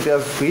again it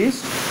has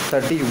reached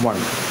 31.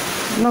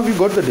 Now we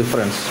got the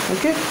difference.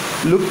 Okay,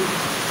 look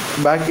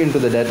back into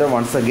the data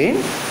once again.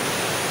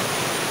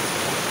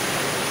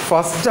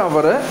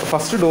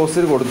 First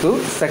ഡോസിൽ കൊടുത്തു,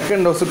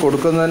 second dose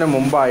കൊടുക്കുന്നതിന്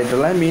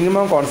മുമ്പായിട്ടുള്ള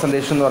minimum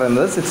concentration എന്ന്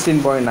പറയുന്നത്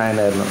 16.9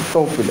 ആയിരുന്നു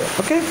ടോപ്പിൽ.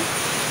 ഓക്കെ,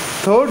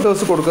 തേർഡ്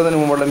ഡോസ് കൊടുക്കുന്നതിന്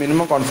മുമ്പുള്ള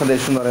മിനിമം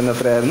കോൺസെൻട്രേഷൻ എന്ന് പറയുന്നത്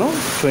എത്രയായിരുന്നു?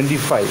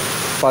 25.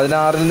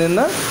 16ൽ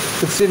നിന്ന്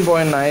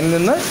 16.9ൽ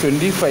നിന്ന്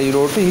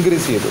 25ലോട്ട്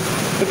ഇൻക്രീസ് ചെയ്തു.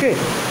 ഓക്കെ,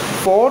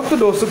 4th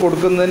ഡോസ്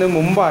കൊടുക്കുന്നതിന്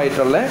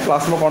മുമ്പായിട്ടുള്ള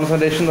പ്ലാസ്മ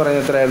കോൺസെൻട്രേഷൻ എന്ന്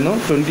പറയുന്നത് എത്രയായിരുന്നു?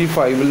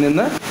 25ൽ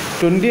നിന്ന്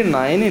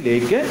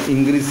 29ലേക്ക്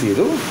ഇൻക്രീസ്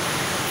ചെയ്തു.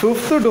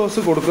 5th ഡോസ്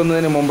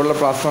കൊടുക്കുന്നതിന് മുമ്പുള്ള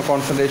പ്ലാസ്മ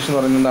കോൺസെൻട്രേഷൻ എന്ന്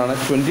പറയുന്നതാണ്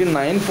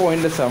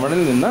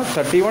 29.7ൽ നിന്ന്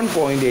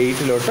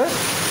 31.8ലോട്ട്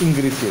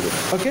ഇൻക്രീസ് ചെയ്തു.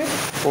 Okay,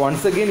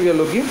 once again we are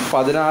looking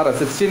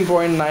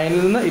 16.9ൽ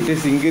നിന്ന് it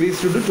is increase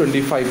to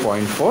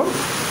 25.4.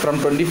 From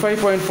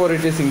 25.4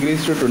 it is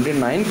increased to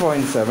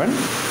 29.7.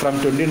 From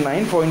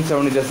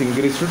 29.7 it has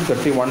increased to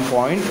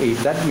 31.8.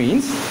 That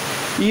means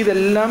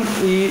ഇതെല്ലാം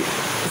ഈ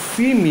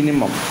സി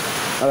മിനിമം,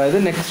 അതായത്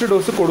നെക്സ്റ്റ്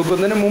ഡോസ്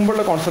കൊടുക്കുന്നതിന്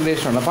മുമ്പുള്ള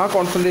കോൺസെൻട്രേഷൻ ആണ്. അപ്പോൾ ആ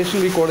concentration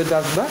we call it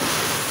as the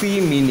C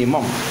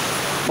minimum.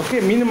 Okay,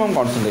 minimum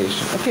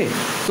concentration. Okay,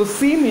 so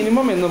C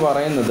minimum എന്ന്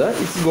പറയുന്നത്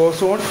it's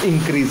goes on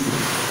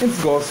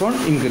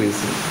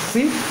increasing.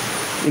 C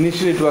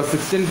initially it was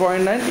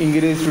 16.9,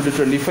 increased to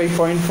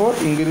 25.4,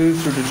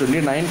 increased to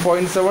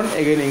 29.7,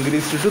 again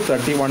increased to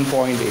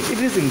 31.8.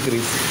 It is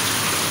increasing.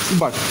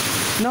 But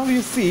now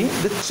you see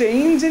the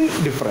change in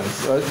difference,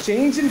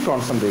 change in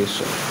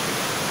concentration.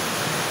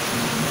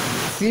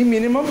 C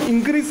minimum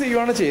increase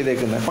ചെയ്യുകയാണ്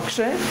ചെയ്തേക്കുന്നത്,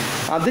 പക്ഷേ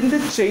അതിൻ്റെ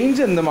change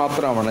എന്ത്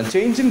മാത്രമാണ്?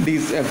 Change in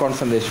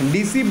concentration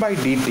DC by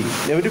dt.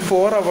 ഒരു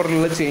 4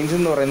 അവറിലുള്ള change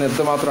എന്ന് പറയുന്നത്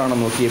എന്ത്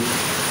മാത്രമാണെന്ന് നോക്കിയേ.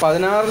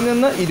 16ൽ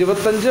നിന്ന്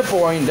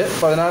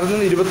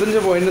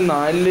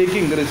 25.4ലേക്ക്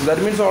increase.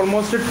 That means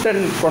almost 10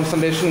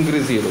 concentration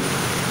increase ചെയ്തു.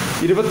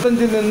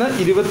 25ൽ നിന്ന്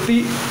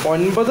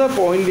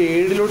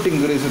 29.7ലോട്ട്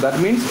ഇൻക്രീസ് ചെയ്തു.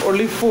 That means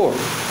only 4.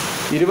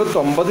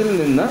 29ൽ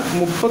നിന്ന്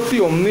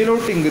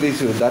 31ലോട്ട് ഇൻക്രീസ്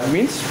ചെയ്തു. That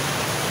means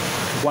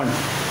 1.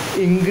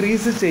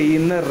 ഇൻക്രീസ്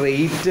ചെയ്യുന്ന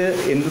റേറ്റ്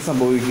എന്ത്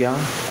സംഭവിക്കുക?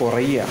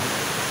 കുറയുക.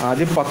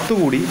 ആദ്യം 10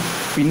 കൂടി,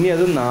 പിന്നെ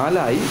അത്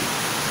 4ആയി,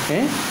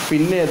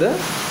 പിന്നെ അത്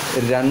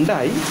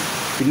 2ആയി,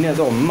 പിന്നെ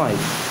അത് 1ആയി.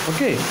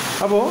 ഓക്കെ,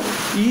 അപ്പോൾ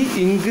ഈ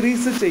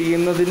ഇൻക്രീസ്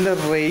ചെയ്യുന്നതിൻ്റെ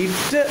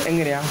റേറ്റ്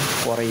എങ്ങനെയാണ്?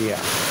 കുറയുക.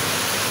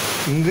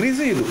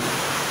 ഇൻക്രീസ് ചെയ്തു,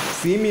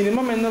 സി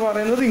മിനിമം എന്ന്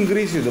പറയുന്നത്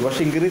ഇൻക്രീസ് ചെയ്തു,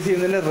 പക്ഷേ ഇൻക്രീസ്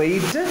ചെയ്യുന്നതിൻ്റെ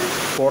റേറ്റ്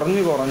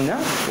കുറഞ്ഞ്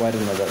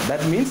വരുന്നത്.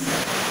 That means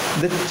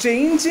the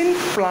change in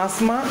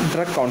plasma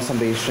drug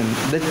concentration,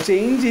 the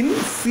change in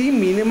C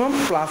minimum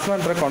plasma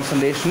drug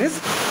concentration is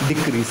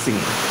decreasing.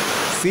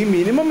 C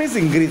minimum is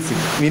increasing.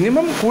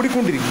 Minimum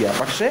കൂടിക്കൊണ്ടിരിക്കുക,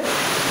 പക്ഷേ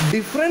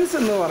ഡിഫറൻസ്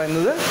എന്ന്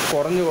പറയുന്നത്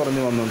കുറഞ്ഞു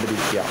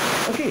വന്നുകൊണ്ടിരിക്കുക.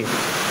 Okay,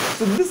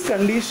 so this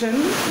condition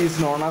is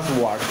known as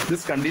what?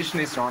 This condition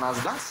is known as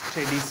the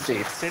steady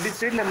state. Steady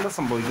state എന്താ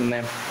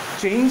സംഭവിക്കുന്നത്?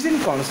 Change in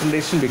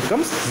concentration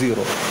becomes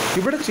 0.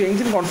 ഇവിടെ change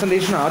in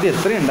concentration ആദ്യം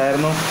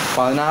എത്രയുണ്ടായിരുന്നു?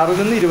 16ൽ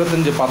നിന്ന്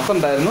 25 10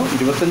 ഉണ്ടായിരുന്നു,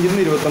 25ൽ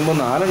നിന്ന് 29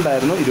 4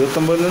 ഉണ്ടായിരുന്നു,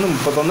 29ൽ നിന്ന്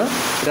 31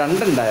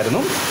 2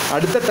 ഉണ്ടായിരുന്നു.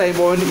 അടുത്ത ടൈം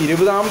പോയിന്റ്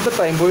 20ാമത്തെ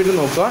ടൈം പോയിന്റ്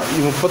നോക്കുക,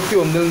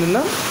 31ൽ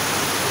നിന്ന്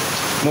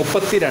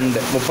 32,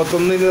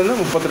 31-ൽ നിന്ന്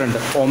 32,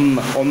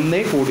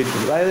 1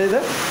 കൂടിയിട്ടുള്ളൂ. അതായത്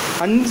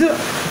 5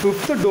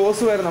 ഫിഫ്ത്ത്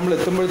ഡോസ് വരെ നമ്മൾ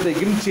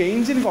എത്തുമ്പോഴത്തേക്കും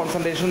ചേഞ്ച് ഇൻ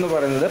കോൺസെൻട്രേഷൻ എന്ന്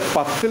പറയുന്നത്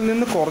 10-ൽ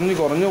നിന്ന്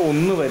കുറഞ്ഞ്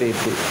 1 വരെ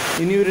എത്തി.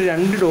 ഇനി ഒരു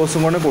 2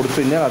 ഡോസും കൂടെ കൊടുത്തു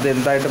കഴിഞ്ഞാൽ അത്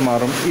എന്തായിട്ട്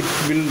മാറും? It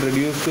will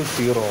reduce to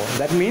 0.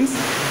 That means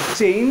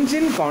change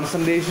in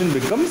concentration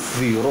becomes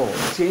 0.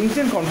 Change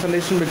in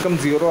concentration become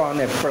 0 ആണ്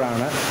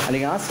എപ്പോഴാണ്,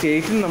 അല്ലെങ്കിൽ ആ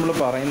സ്റ്റേറ്റിൽ നമ്മൾ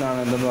പറയുന്നതാണ്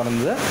എന്തെന്ന്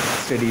പറയുന്നത്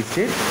steady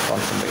state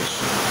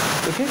concentration.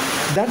 Okay,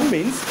 that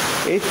means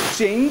A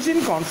change in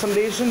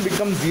concentration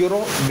become 0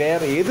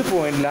 വേറെ ഏത്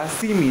പോയിന്റിലാണ്?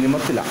 C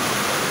മിനിമത്തിലാണ്.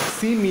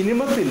 C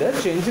മിനിമത്തിൽ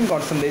change in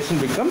concentration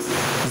becomes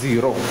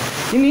 0.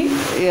 ഇനി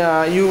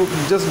യു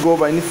ജസ്റ്റ് ഗോ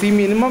ബൈ. ഇനി സി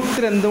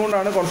മിനിമത്തിൽ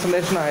എന്തുകൊണ്ടാണ്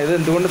കോൺസെൻട്രേഷൻ ആയത്,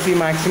 എന്തുകൊണ്ട് സി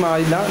മാക്സിമം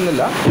ആയില്ല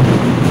എന്നില്ല.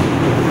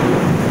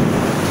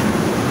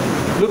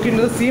 Look in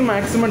to the C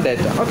maximum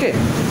data. Okay,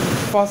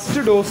 first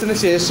ഡോസിന്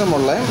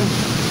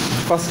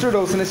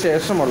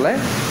ശേഷമുള്ള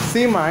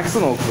സി മാക്സ്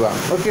നോക്കുക.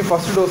 ഓക്കെ,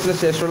 ഫസ്റ്റ് ഡോസിന്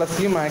ശേഷമുള്ള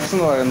സി മാക്സ്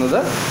എന്ന് പറയുന്നത്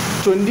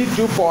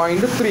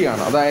 22.3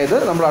 ആണ്. അതായത്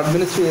നമ്മൾ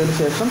അഡ്മിനിസ്റ്റർ ചെയ്തതിന്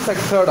ശേഷം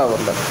 3rd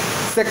അവറിൽ.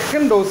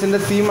 സെക്കൻഡ് ഡോസിൻ്റെ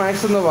സി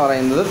മാക്സ് എന്ന്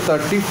പറയുന്നത്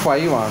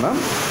 35 ആണ്.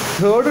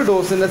 തേർഡ്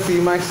ഡോസിൻ്റെ സി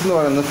മാക്സ് എന്ന്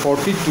പറയുന്നത്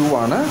 42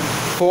 ആണ്.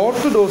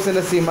 ഫോർത്ത്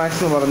ഡോസിൻ്റെ സി മാക്സ്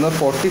എന്ന് പറയുന്നത്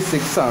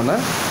 46 ആണ്.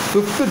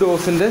 ഫിഫ്ത്ത്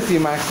ഡോസിൻ്റെ സി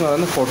മാക്സ് എന്ന്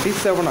പറയുന്നത്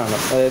 47 ആണ്.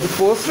 അതായത്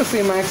ഫസ്റ്റ് സി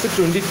മാക്സ്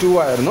 22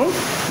 ആയിരുന്നു,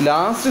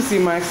 ലാസ്റ്റ് സി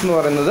മാക്സ് എന്ന്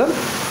പറയുന്നത്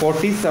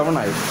 47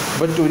 ആയി.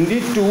 അപ്പോൾ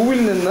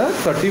 22-ൽ നിന്ന്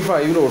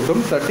 35-ലോട്ടും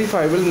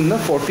 35-ൽ നിന്ന്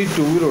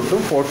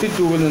 42-ലോട്ടും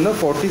 42-ൽ നിന്ന്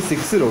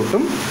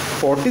 46-ലോട്ടും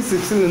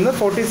 46-ൽ നിന്ന്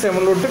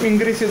 47-ലോട്ടും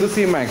ഇൻക്രീസ് ചെയ്തു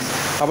സി മാക്സ്.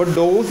 അപ്പോൾ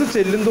ഡോസ്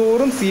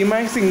ചെല്ലുന്തോറും സി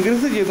മാക്സ്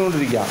ഇൻക്രീസ്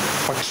ചെയ്തുകൊണ്ടിരിക്കുക.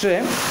 പക്ഷേ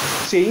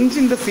change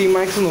in the C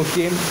max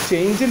നോക്കിയേ.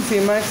 Change in C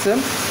max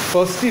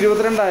first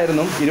 22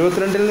 ആയിരുന്നു,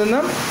 22-ൽ നിന്ന്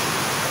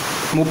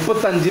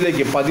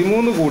 35-ലേക്ക്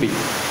 13 കൂടി.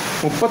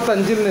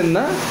 35-ൽ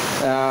നിന്ന്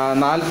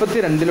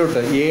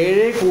 42-ലോട്ട്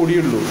 7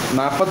 കൂടിയുള്ളൂ.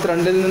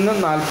 42-ൽ നിന്ന്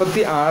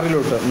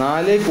 46-ലോട്ട്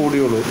 4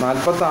 കൂടിയുള്ളൂ.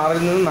 46-ൽ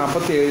നിന്ന്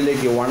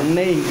 47-ലേക്ക്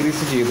 1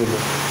 ഇൻക്രീസ് ചെയ്തുള്ളൂ.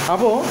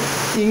 അപ്പോൾ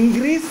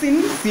ഇൻക്രീസ് ഇൻ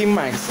സി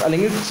മാക്സ്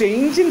അല്ലെങ്കിൽ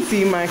ചേഞ്ച് ഇൻ സി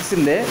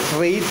മാക്സിൻ്റെ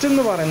റേറ്റ്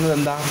എന്ന് പറയുന്നത്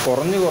എന്താ?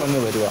 കുറഞ്ഞു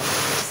വരിക.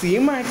 സി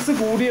മാക്സ്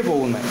കൂടിയേ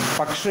പോകുന്നത്,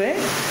 പക്ഷേ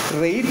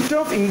rate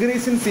of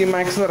increase in C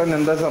max എന്ന് പറയുന്നത്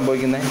എന്താ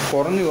സംഭവിക്കുന്നത്?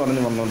 കുറഞ്ഞു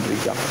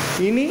വന്നുകൊണ്ടിരിക്കുക.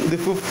 ഇനി ഇത്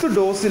 5th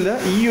ഡോസിൽ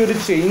ഈ ഒരു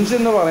ചേഞ്ച്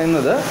എന്ന്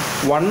പറയുന്നത്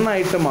 1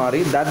 ആയിട്ട്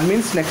മാറി. That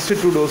means next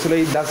 2 ഡോസിൽ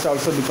that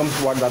also becomes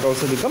what? That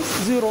also becomes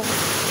 0.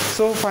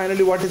 So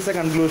finally what is the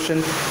conclusion?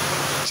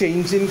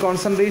 Change in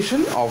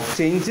concentration of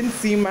change in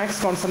Cmax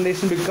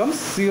concentration becomes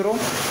 0.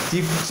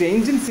 If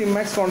change in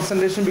Cmax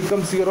concentration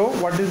becomes 0,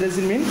 what does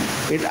it mean?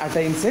 It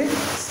attains a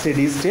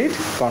steady state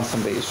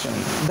concentration.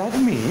 That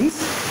means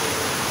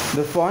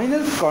the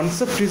final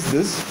concept is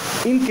this: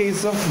 in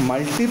case of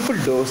multiple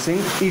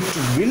dosing, it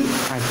will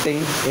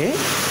attain a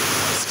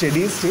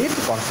steady state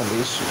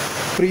concentration.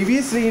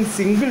 Previously in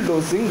single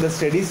dosing, the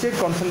steady state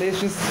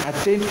concentration is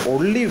attained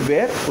only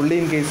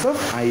in case of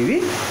IV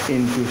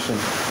infusion.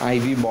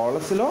 IV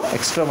bolus-lോ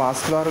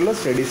extravascular-ലോ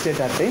steady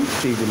state attain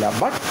ചെയ്തില്ല.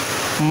 But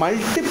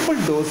multiple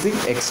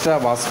dosing extra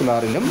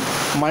വാസ്കുലാറിലും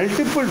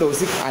multiple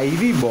dosing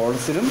IV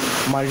ബോൾസിലും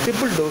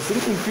multiple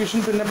dosing infusion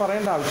പിന്നെ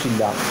പറയേണ്ട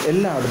ആവശ്യമില്ല.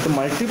 എല്ലായിടത്തും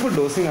multiple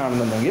dosing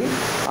ആണെന്നുണ്ടെങ്കിൽ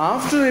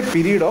after A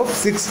period of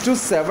 6 to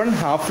 7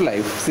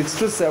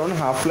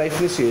 half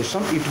ലൈഫിന്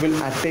ശേഷം it will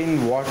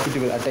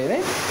attain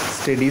A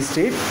steady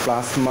state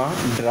plasma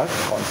drug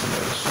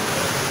concentration.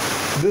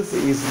 This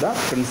is the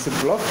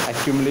principle of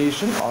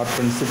accumulation or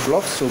principle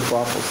of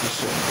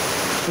superposition.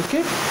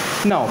 Okay.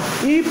 Now,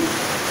 if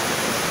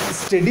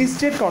steady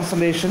state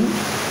concentration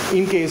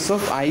in case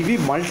of IV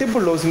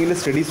multiple dosing in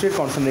steady state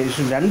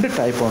concentration 2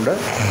 type ഉണ്ട്.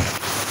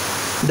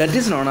 That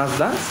is known as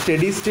the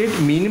steady state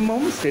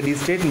minimum, steady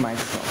state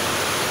maximum.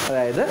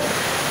 അതായത്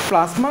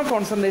plasma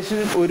concentration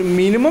ഒരു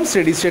minimum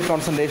steady state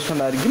concentration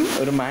ഉണ്ടായിരിക്കും,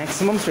 ഒരു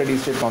maximum steady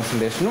state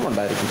കോൺസെൻട്രേഷനും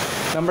ഉണ്ടായിരിക്കും.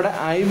 നമ്മുടെ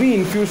IV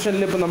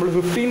ഇൻഫ്യൂഷനിൽ ഇപ്പോൾ നമ്മൾ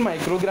 15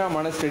 microgram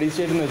ആണ് സ്റ്റഡി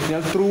സ്റ്റേറ്റ് എന്ന് വെച്ച്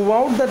കഴിഞ്ഞാൽ through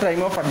out the time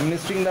of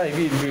administering the IV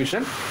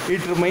infusion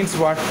it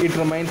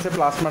remains A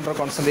plasma drug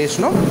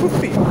concentration of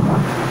 50.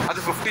 അത്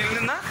 50-ൽ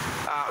നിന്ന്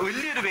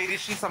വലിയൊരു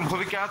വേരിയേഷൻ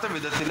സംഭവിക്കാത്ത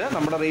വിധത്തിൽ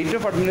നമ്മുടെ റേറ്റ്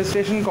ഓഫ്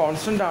അഡ്മിനിസ്ട്രേഷൻ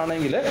കോൺസ്റ്റന്റ്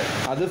ആണെങ്കിൽ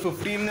അത്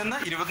 50-ൽ നിന്ന്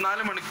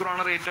 24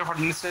 മണിക്കൂറാണ് റേറ്റ് ഓഫ്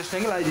അഡ്മിനിസ്ട്രേഷൻ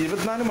എങ്കിൽ അത്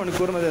 24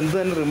 മണിക്കൂറും അത് എന്ത്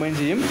തന്നെ റിമൈൻ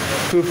ചെയ്യും?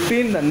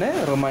 15 തന്നെ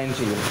റിമൈൻ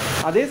ചെയ്യും.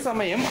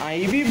 അതേസമയം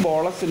IV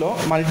ബോളസിലോ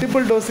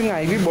multiple dosing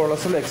IV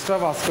ബോളസിലോ extra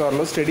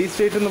വാസ്കുലറിലോ steady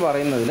state എന്ന്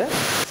പറയുന്നതിൽ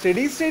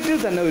സ്റ്റഡി സ്റ്റേറ്റിൽ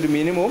തന്നെ ഒരു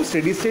മിനിമവും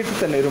സ്റ്റഡി സ്റ്റേറ്റിൽ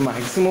തന്നെ ഒരു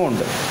മാക്സിമവും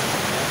ഉണ്ട്.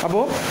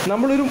 അപ്പോൾ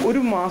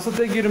നമ്മളൊരു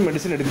മാസത്തേക്ക് ഒരു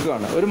മെഡിസിൻ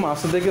എടുക്കുകയാണ്. ഒരു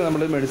മാസത്തേക്ക്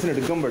നമ്മൾ മെഡിസിൻ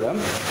എടുക്കുമ്പോൾ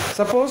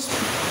സപ്പോസ്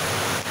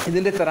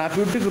ഇതിൻ്റെ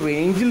തെറാപ്യൂട്ടിക്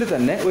റേഞ്ചിൽ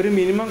തന്നെ ഒരു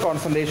മിനിമം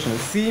കോൺസെൻട്രേഷൻ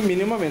സി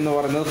മിനിമം എന്ന്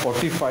പറയുന്നത്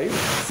 45,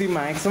 സി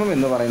മാക്സിമം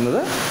എന്ന് പറയുന്നത്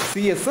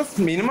CSS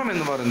മിനിമം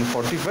എന്ന് പറയുന്നത്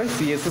 45,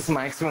 CSS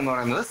മാക്സിമം എന്ന്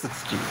പറയുന്നത്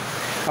 60.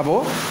 അപ്പോൾ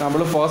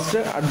നമ്മൾ ഫസ്റ്റ്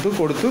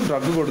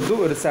ഡ്രഗ് കൊടുത്തു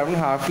ഒരു 7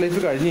 ഹാഫ് ലൈഫ്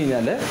കഴിഞ്ഞ്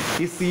കഴിഞ്ഞാൽ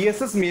ഈ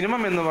CSS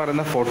മിനിമം എന്ന്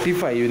പറയുന്ന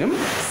 45-നും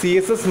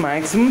CSS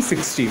മാക്സിമം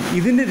 60,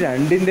 ഇതിൻ്റെ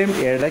രണ്ടിൻ്റെയും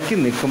ഇടയ്ക്ക്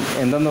നിൽക്കും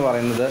എന്തെന്ന്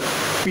പറയുന്നത്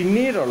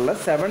പിന്നീടുള്ള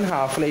 7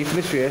 ഹാഫ്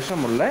ലൈഫിന്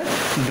ശേഷമുള്ള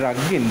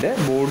ഡ്രഗിൻ്റെ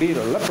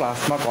ബോഡിയിലുള്ള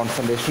പ്ലാസ്മ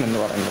കോൺസെൻട്രേഷൻ എന്ന്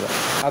പറയുന്നത്.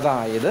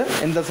 അതായത്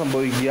എന്താ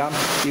സംഭവിക്കുക,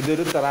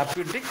 ഇതൊരു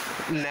തെറാപ്യൂട്ടിക്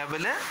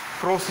ലെവല്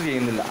ക്രോസ്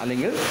ചെയ്യുന്നില്ല,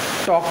 അല്ലെങ്കിൽ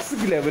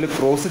ടോക്സിക് ലെവൽ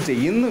ക്രോസ്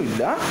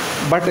ചെയ്യുന്നുമില്ല.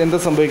 ബട്ട് എന്താ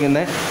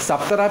സംഭവിക്കുന്നത്,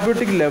 സബ്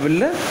തെറാപ്യൂട്ടിക്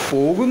ലെവലിൽ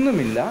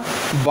പോകുന്നുമില്ല.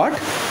 ബട്ട്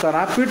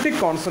തെറാപ്യൂട്ടിക്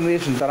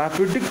കോൺസെൻട്രേഷൻ,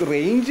 തെറാപ്യൂട്ടിക്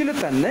റേഞ്ചിൽ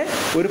തന്നെ,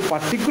 ഒരു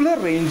പർട്ടിക്കുലർ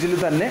റേഞ്ചിൽ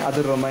തന്നെ അത്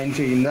റിമൈൻ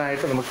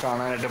ചെയ്യുന്നതായിട്ട് നമുക്ക്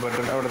കാണാനായിട്ട്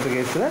പറ്റും. അവിടുത്തെ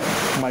കേസിൽ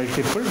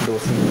മൾട്ടിപ്പിൾ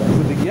ഡോസിങ്.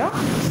 ശ്രദ്ധിക്കുക,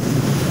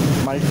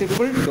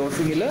 മൾട്ടിപ്പിൾ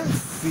ഡോസിങ്ങിൽ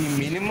സി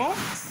മിനിമോ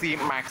സി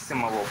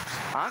മാക്സിമമോ,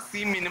 ആ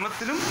സി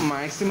മിനിമത്തിലും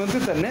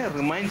മാക്സിമത്തിൽ തന്നെ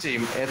റിമൈൻ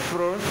ചെയ്യും എത്ര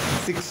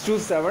 6 to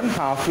 7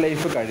 ഹാഫ്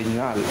ലൈഫ്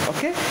കഴിഞ്ഞാൽ.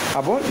 ഓക്കെ,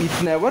 അപ്പോൾ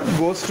it never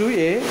goes to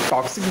A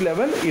toxic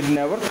level, it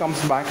never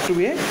comes back to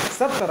A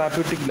sub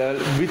therapeutic level.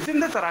 Within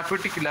the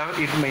therapeutic level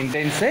it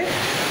maintains A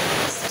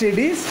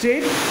steady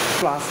state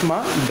plasma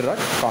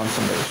drug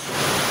concentration.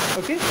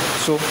 Okay,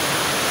 so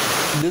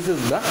this is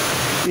the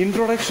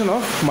introduction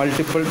of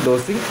multiple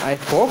dosing. I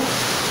hope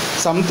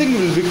something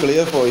will be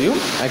clear for you.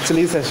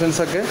 Actually sessions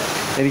ഒക്കെ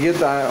എനിക്ക്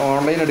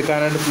online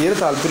എടുക്കാനായിട്ട് തീരെ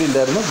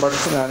താല്പര്യമില്ലായിരുന്നു.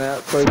 But ഞാൻ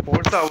ഇപ്പോൾ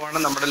course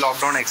ആവുകയാണ്, നമ്മുടെ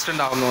lockdown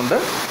extend ആവുന്നതുകൊണ്ട്.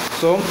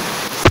 So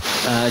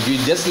you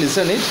just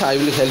listen it, I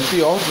will help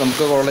you out.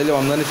 നമുക്ക് കോളേജിൽ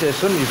വന്നതിന്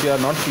ശേഷം if you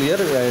are not clear,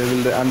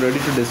 I'm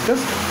ready to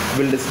discuss.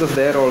 We'll discuss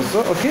there also.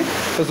 Okay,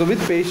 so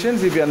with patience,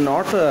 if you are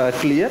not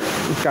clear,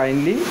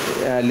 kindly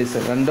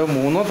listen.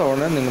 2-3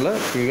 തവണ നിങ്ങൾ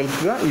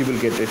കേൾക്കുക, you will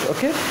get it.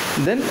 Okay,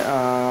 then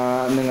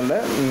നിങ്ങളുടെ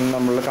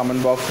നമ്മളുടെ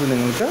comment ബോക്സിൽ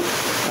നിങ്ങൾക്ക്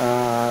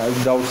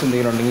doubts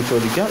എന്തെങ്കിലും ഉണ്ടെങ്കിൽ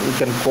ചോദിക്കാം. You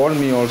can call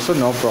me also,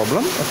 no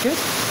problem. Okay,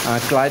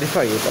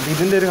 clarify ചെയ്യും. അപ്പോൾ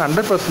ഇതിൻ്റെ ഒരു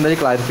 100%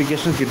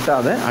 ക്ലാരിഫിക്കേഷൻ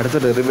കിട്ടാതെ അടുത്ത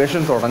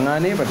ഡെറിവേഷൻ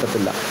തുടങ്ങാനേ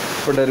പറ്റത്തില്ല.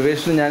 ഇപ്പോൾ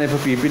ഡെറിവേഷൻ ഞാനിപ്പോൾ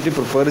PPT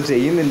പ്രിപ്പയർ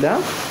ചെയ്യുന്നില്ല,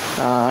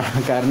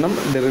 കാരണം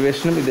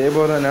ഡെറിവേഷനും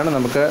ഇതേപോലെ തന്നെയാണ്.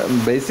 നമുക്ക്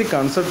ബേസിക്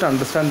കൺസെപ്റ്റ്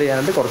അണ്ടർസ്റ്റാൻഡ്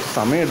ചെയ്യാനായിട്ട് കുറച്ച്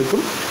സമയം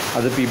എടുക്കും.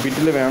 അത്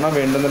PPTയിൽ വേണോ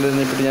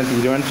വേണ്ടെന്നുള്ളതിനെപ്പറ്റി ഞാൻ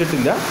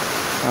തീരുമാനിച്ചിട്ടില്ല.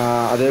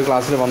 അതേ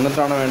ക്ലാസ്സിൽ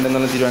വന്നിട്ടാണോ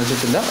വേണ്ടതെന്നുള്ളത്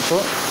തീരുമാനിച്ചിട്ടില്ല. അപ്പോൾ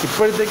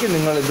ഇപ്പോഴത്തേക്ക്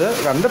നിങ്ങളിത്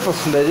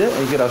 100%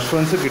 എനിക്ക്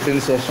റെസ്പോൺസ്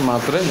കിട്ടിയതിന് ശേഷം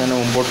മാത്രമേ ഞാൻ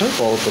മുമ്പോട്ട്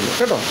പോകത്തുള്ളൂ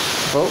കേട്ടോ.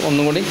 അപ്പോൾ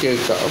ഒന്നും കൂടി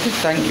കേൾക്കുക. Okay,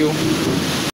 thank you.